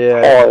 is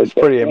hard. It's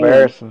pretty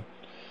embarrassing.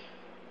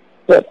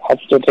 But I'd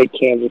still take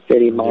Kansas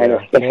City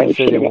minus. Yeah, Kansas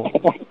City.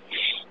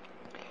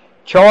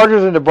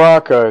 Chargers and the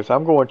Broncos.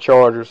 I'm going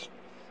Chargers.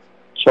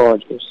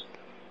 Chargers.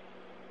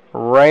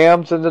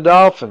 Rams and the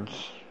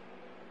Dolphins.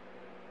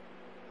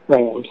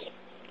 Rams.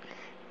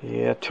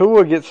 Yeah,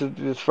 Tua gets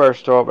his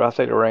first start, but I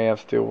think the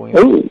Rams still win.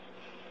 Ooh.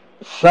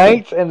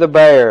 Saints and the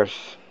Bears.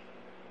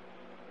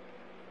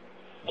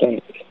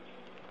 Saints.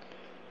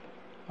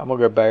 I'm going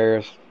to go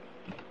Bears.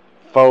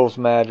 Foles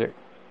magic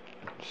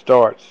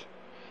starts.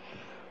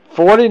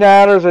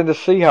 49ers and the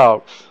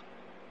Seahawks.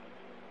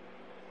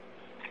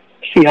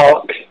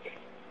 Seahawks.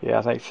 Yeah,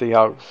 I think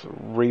Seahawks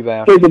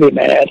rebound. They're going to be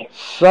mad.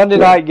 Sunday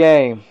night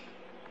game.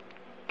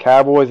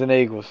 Cowboys and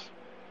Eagles.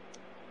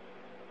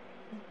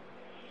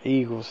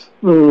 Eagles.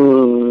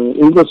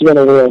 Eagles are going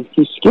to win.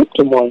 You skipped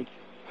them one.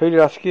 Who did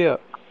I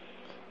skip?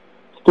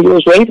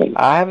 Steelers Ravens.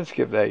 I haven't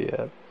skipped that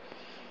yet.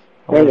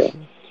 Okay.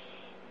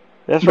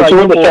 That's But right. you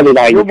Your won the Sunday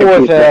night, boys, your you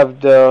boys confused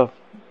have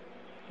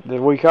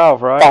the week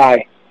off, right?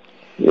 Bye.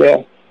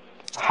 Yeah.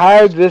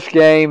 How this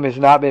game has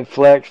not been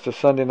flexed to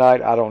Sunday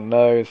night, I don't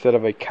know, instead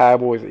of a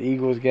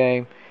Cowboys-Eagles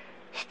game.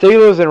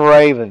 Steelers and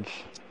Ravens.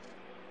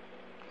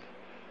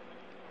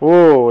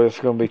 Whoa, it's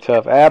going to be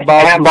tough. At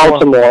Baltimore. At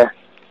Baltimore.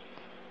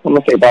 I'm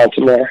going to say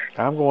Baltimore.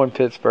 I'm going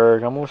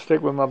Pittsburgh. I'm going to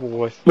stick with my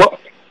boys. Well,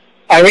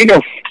 I think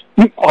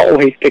you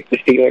always pick the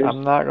Steelers.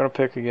 I'm not going to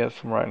pick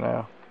against them right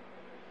now.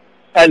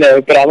 I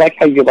know, but I like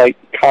how you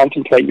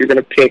contemplate you're going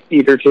to pick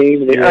either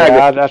team.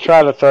 Yeah, I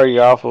try to throw you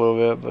off a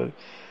little bit, but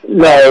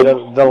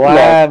no, the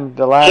line.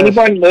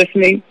 Anybody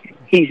listening,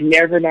 he's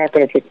never not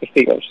going to pick the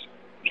Steelers.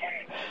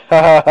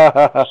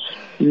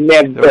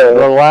 Never.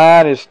 The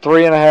line is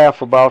 3.5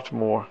 for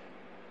Baltimore.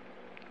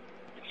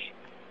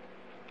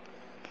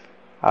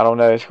 I don't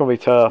know. It's going to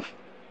be tough.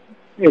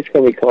 It's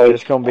going to be close.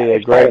 It's going to be a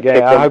great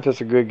game. I hope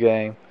it's a good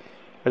game.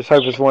 I just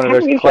hope it's one of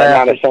those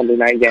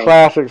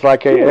classics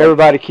like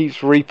everybody keeps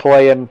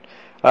replaying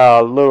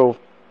little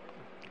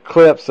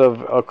clips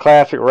of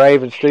classic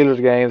Ravens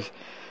Steelers games.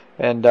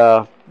 And,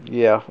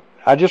 yeah,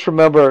 I just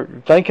remember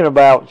thinking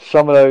about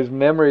some of those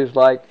memories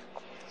like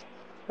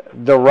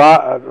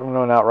not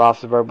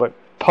Roethlisberger, but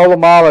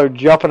Polamalu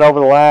jumping over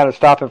the line and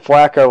stopping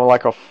Flacco on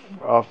like a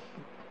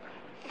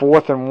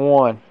 4th and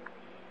 1.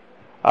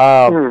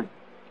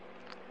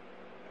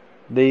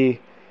 The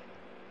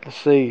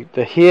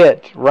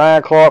hit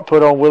Ryan Clark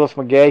put on Willis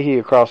McGahee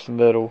across the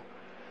middle.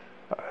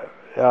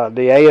 The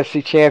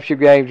AFC Championship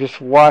game,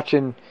 just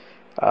watching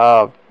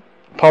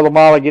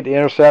Polamalu get the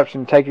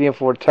interception, take it in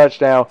for a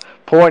touchdown,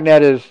 pointing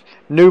at his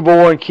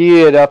newborn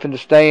kid up in the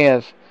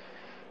stands,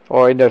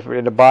 or in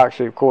the box.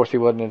 Of course, he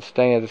wasn't in the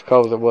stands as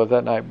cold as it was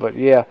that night. But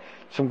yeah,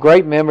 some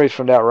great memories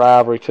from that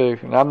rivalry too.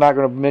 And I'm not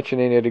going to mention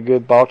any of the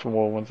good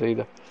Baltimore ones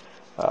either.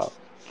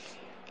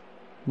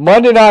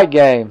 Monday night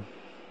game.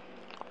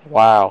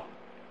 Wow.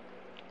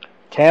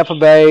 Tampa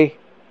Bay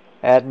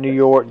at New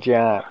York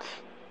Giants.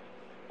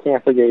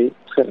 Tampa Bay's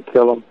going to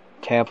kill them.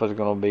 Tampa's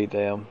going to beat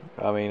them.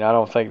 I mean, I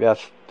don't think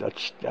that's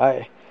it's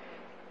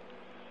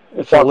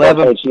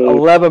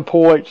 11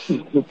 points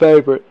the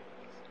favorite.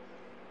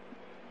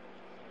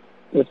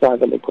 It's not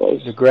going to be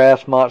close. The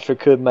grass monster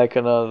could make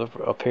another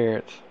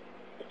appearance.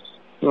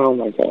 Oh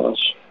my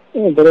gosh.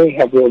 Yeah, but they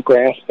have real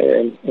grass there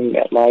in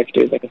that life,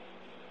 do they?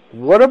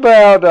 What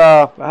about,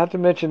 I have to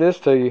mention this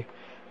to you,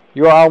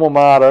 your alma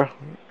mater,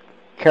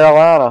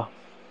 Carolina,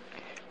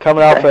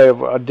 coming off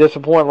a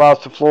disappointing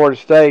loss to Florida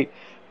State,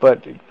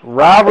 but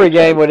rivalry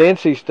game with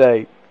NC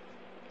State.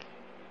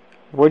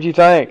 What'd you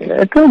think?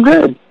 It felt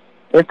good.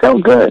 It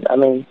felt good. I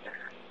mean,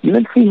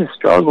 UNC has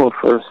struggled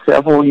for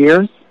several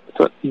years,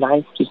 so it's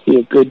nice to see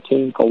a good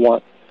team for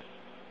once.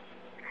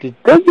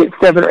 They'll get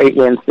 7 or 8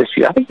 wins this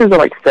year. I think they're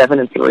like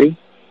 7-3.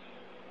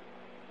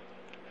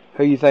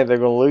 Who you think they're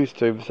going to lose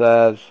to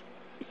besides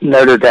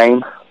Notre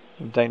Dame?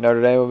 You think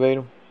Notre Dame will beat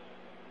them?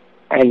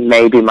 And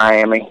maybe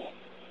Miami.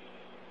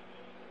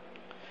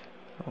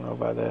 I don't know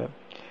about that.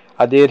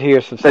 I did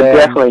hear some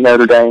definitely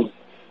Notre Dame.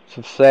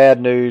 Some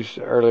sad news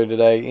earlier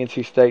today.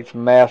 NC State's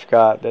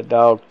mascot, that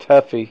dog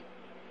Tuffy,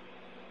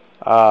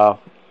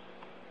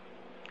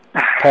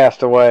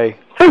 passed away.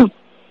 No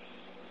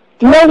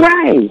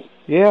way.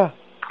 Yeah.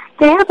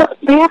 They have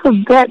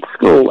a vet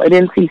school at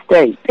NC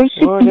State. They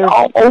should be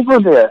all over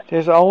this.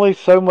 There's only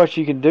so much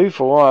you can do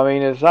for one. I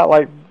mean, it's not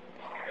like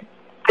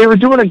they were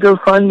doing a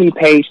GoFundMe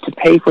page to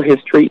pay for his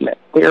treatment.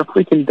 They're a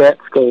freaking vet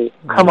school.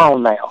 Come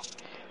on now.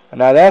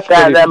 Now that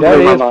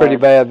is pretty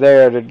bad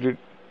there.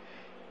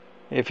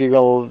 If you're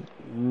gonna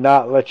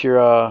not let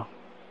your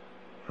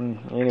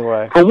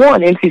anyway. For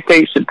one, NC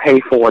State should pay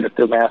for it if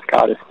their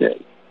mascot is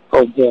sick.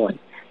 For one.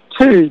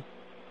 2,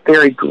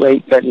 very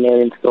great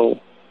veterinarian school.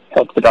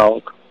 Help the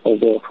dog. Or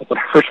wolf, or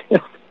whatever it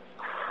is.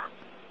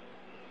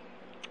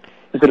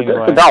 It's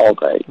a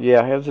dog, right?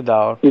 Yeah, it's a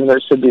dog. Even though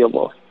it should be a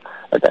wolf.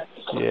 Okay.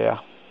 Yeah.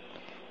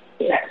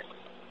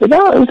 But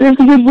no, it was a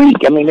good week.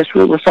 I mean,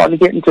 we're starting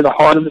to get into the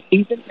heart of the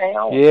season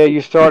now. Yeah,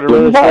 you start to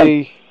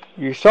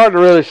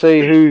really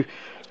see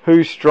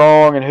who's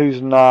strong and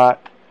who's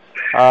not.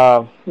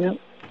 Yep.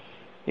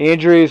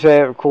 Injuries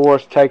have, of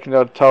course, taken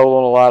a toll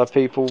on a lot of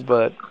people,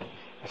 but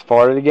it's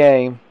part of the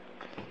game.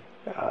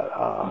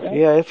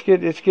 Yeah,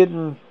 it's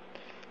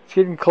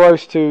getting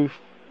close to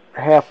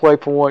halfway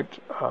point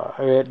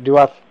Do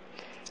I?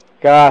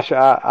 Gosh,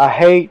 I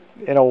hate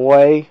in a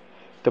way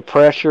the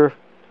pressure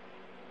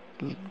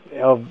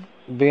of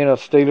being a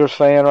Steelers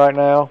fan right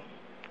now.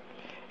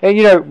 And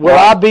will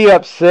I be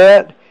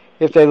upset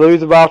if they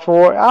lose to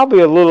Baltimore? I'll be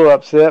a little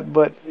upset,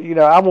 but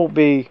I won't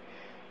be.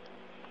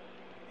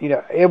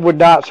 It would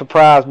not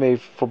surprise me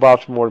for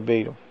Baltimore to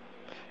beat them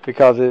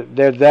because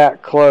they're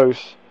that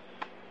close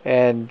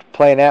and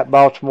playing at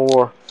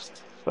Baltimore.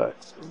 But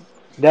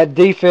that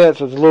defense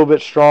is a little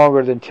bit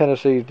stronger than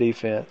Tennessee's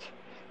defense,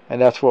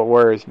 and that's what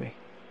worries me.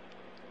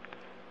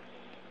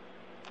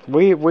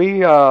 We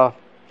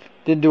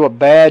didn't do a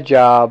bad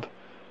job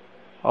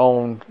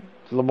on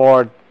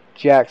Lamar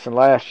Jackson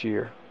last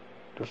year.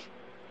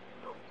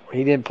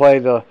 He didn't play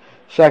the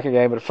second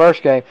game, but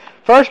the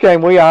first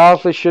game we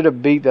honestly should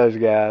have beat those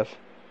guys.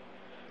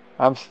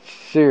 I'm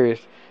serious.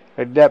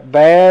 That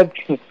bad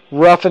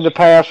roughing the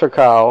passer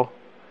call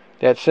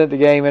that sent the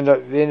game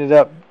ended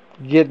up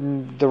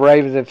getting the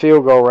Ravens in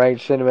field goal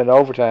range, sent them into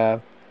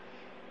overtime,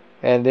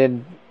 and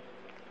then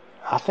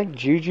I think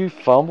Juju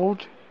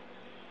fumbled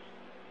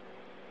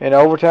in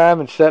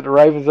overtime and set the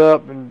Ravens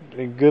up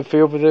in good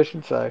field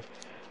position. So,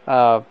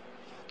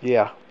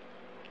 yeah,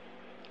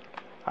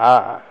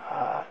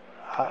 I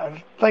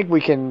think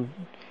we can.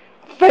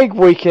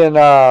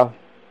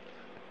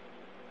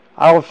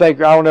 I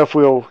don't know if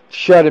we'll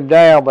shut him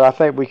down, but I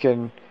think we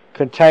can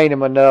contain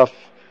him enough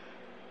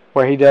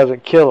where he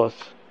doesn't kill us.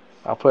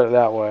 I'll put it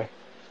that way.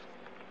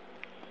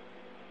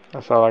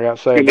 That's all I got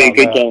to say. It'll be a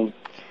good game.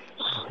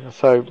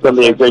 So it's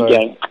gonna be a good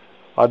game.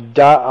 A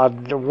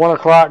 1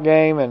 o'clock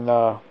game, and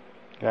I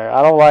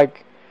don't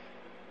like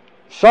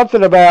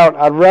something about.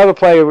 I'd rather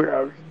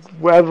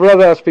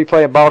us be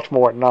playing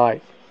Baltimore at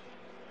night.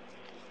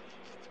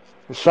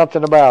 There's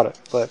something about it,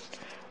 but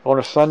on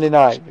a Sunday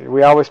night,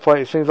 we always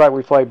play. It seems like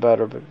we play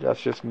better, but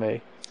that's just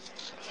me.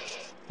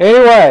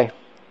 Anyway,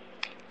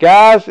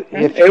 guys,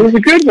 it was a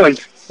good one.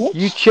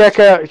 You check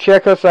us out. You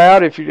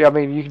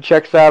can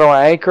check us out on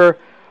Anchor,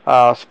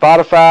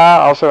 Spotify,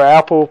 also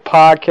Apple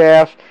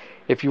Podcasts.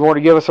 If you want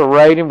to give us a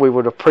rating, we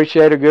would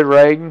appreciate a good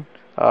rating,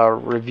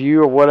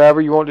 review, or whatever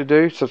you want to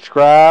do.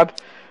 Subscribe.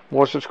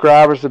 More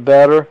subscribers, the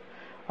better.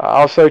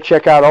 Also,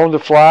 check out On the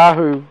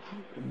Fly,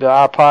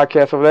 our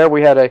podcast over there.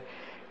 We had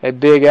a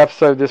big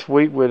episode this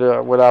week with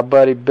our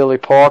buddy Billy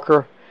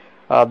Parker.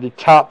 The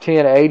top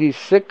 10 80s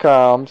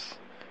sitcoms,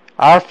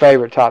 our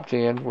favorite top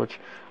 10, which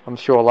I'm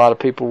sure a lot of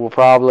people will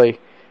probably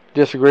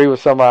disagree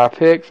with some of our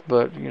picks,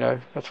 but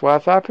that's why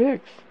it's our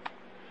picks.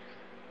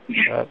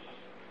 But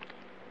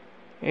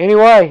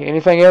anyway,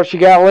 anything else you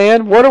got,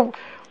 Lynn? What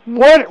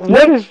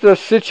is the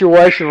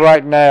situation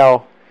right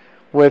now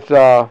with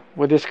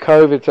this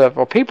COVID stuff?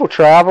 Are people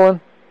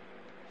traveling?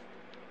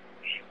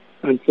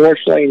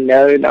 Unfortunately,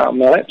 no, not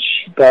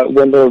much. But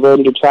when they're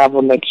ready to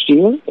travel next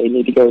year, they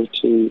need to go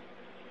to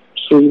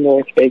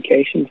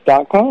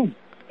TrueNorthVacations.com.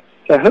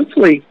 So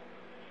hopefully,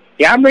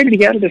 I'm ready to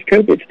get out of this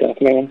COVID stuff,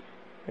 man.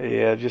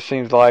 Yeah, it just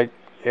seems like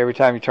every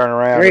time you turn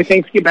around,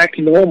 everything's get back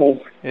to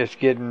normal. It's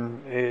getting,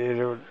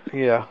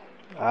 yeah.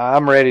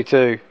 I'm ready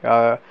too.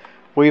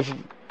 We've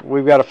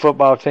got a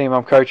football team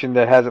I'm coaching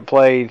that hasn't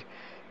played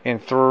in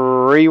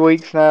 3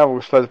 weeks now.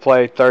 We're supposed to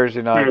play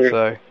Thursday night,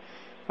 so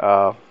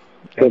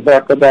good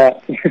luck with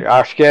that.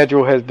 Our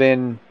schedule has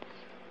been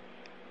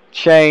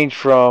changed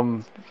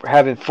from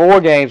having 4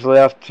 games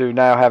left to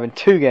now having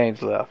 2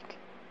 games left.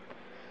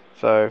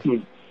 So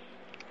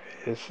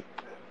it's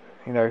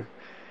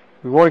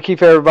we want to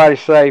keep everybody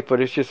safe,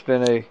 but it's just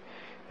been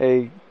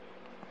a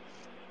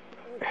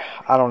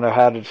I don't know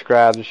how to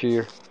describe this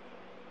year.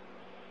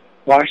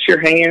 Wash your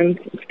hands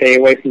and stay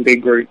away from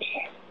big groups.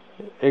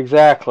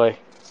 Exactly,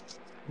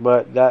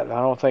 but that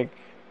I don't think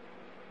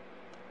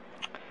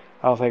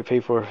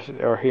people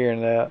are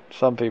hearing that.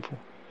 Some people.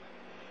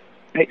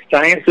 Hey,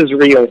 science is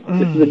real.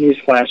 This is a news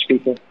flash,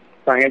 people.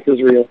 Science is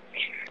real.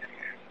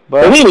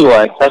 But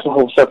anyway, that's a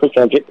whole separate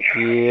subject.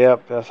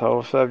 Yep, that's a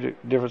whole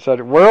subject, different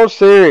subject. World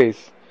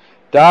Series,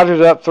 Dodgers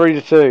up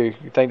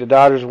 3-2. You think the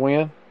Dodgers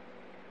win?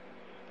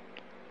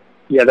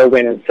 Yeah, they're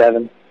winning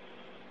 7.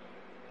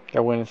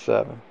 They're winning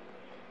 7.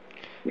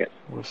 Yeah,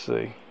 we'll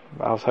see.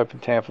 I was hoping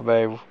Tampa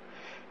Bay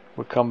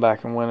would come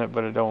back and win it,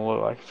 but it don't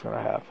look like it's going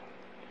to happen.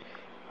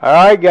 All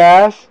right,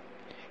 guys.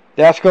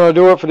 That's going to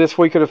do it for this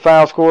week of the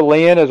Final Score.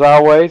 Lynn, as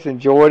always,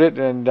 enjoyed it,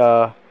 and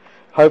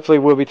hopefully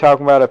we'll be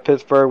talking about a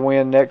Pittsburgh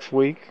win next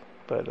week,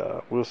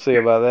 but we'll see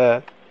about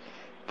that.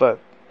 But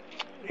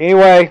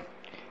anyway,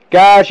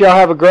 guys, y'all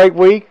have a great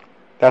week.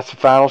 That's the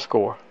Final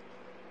Score.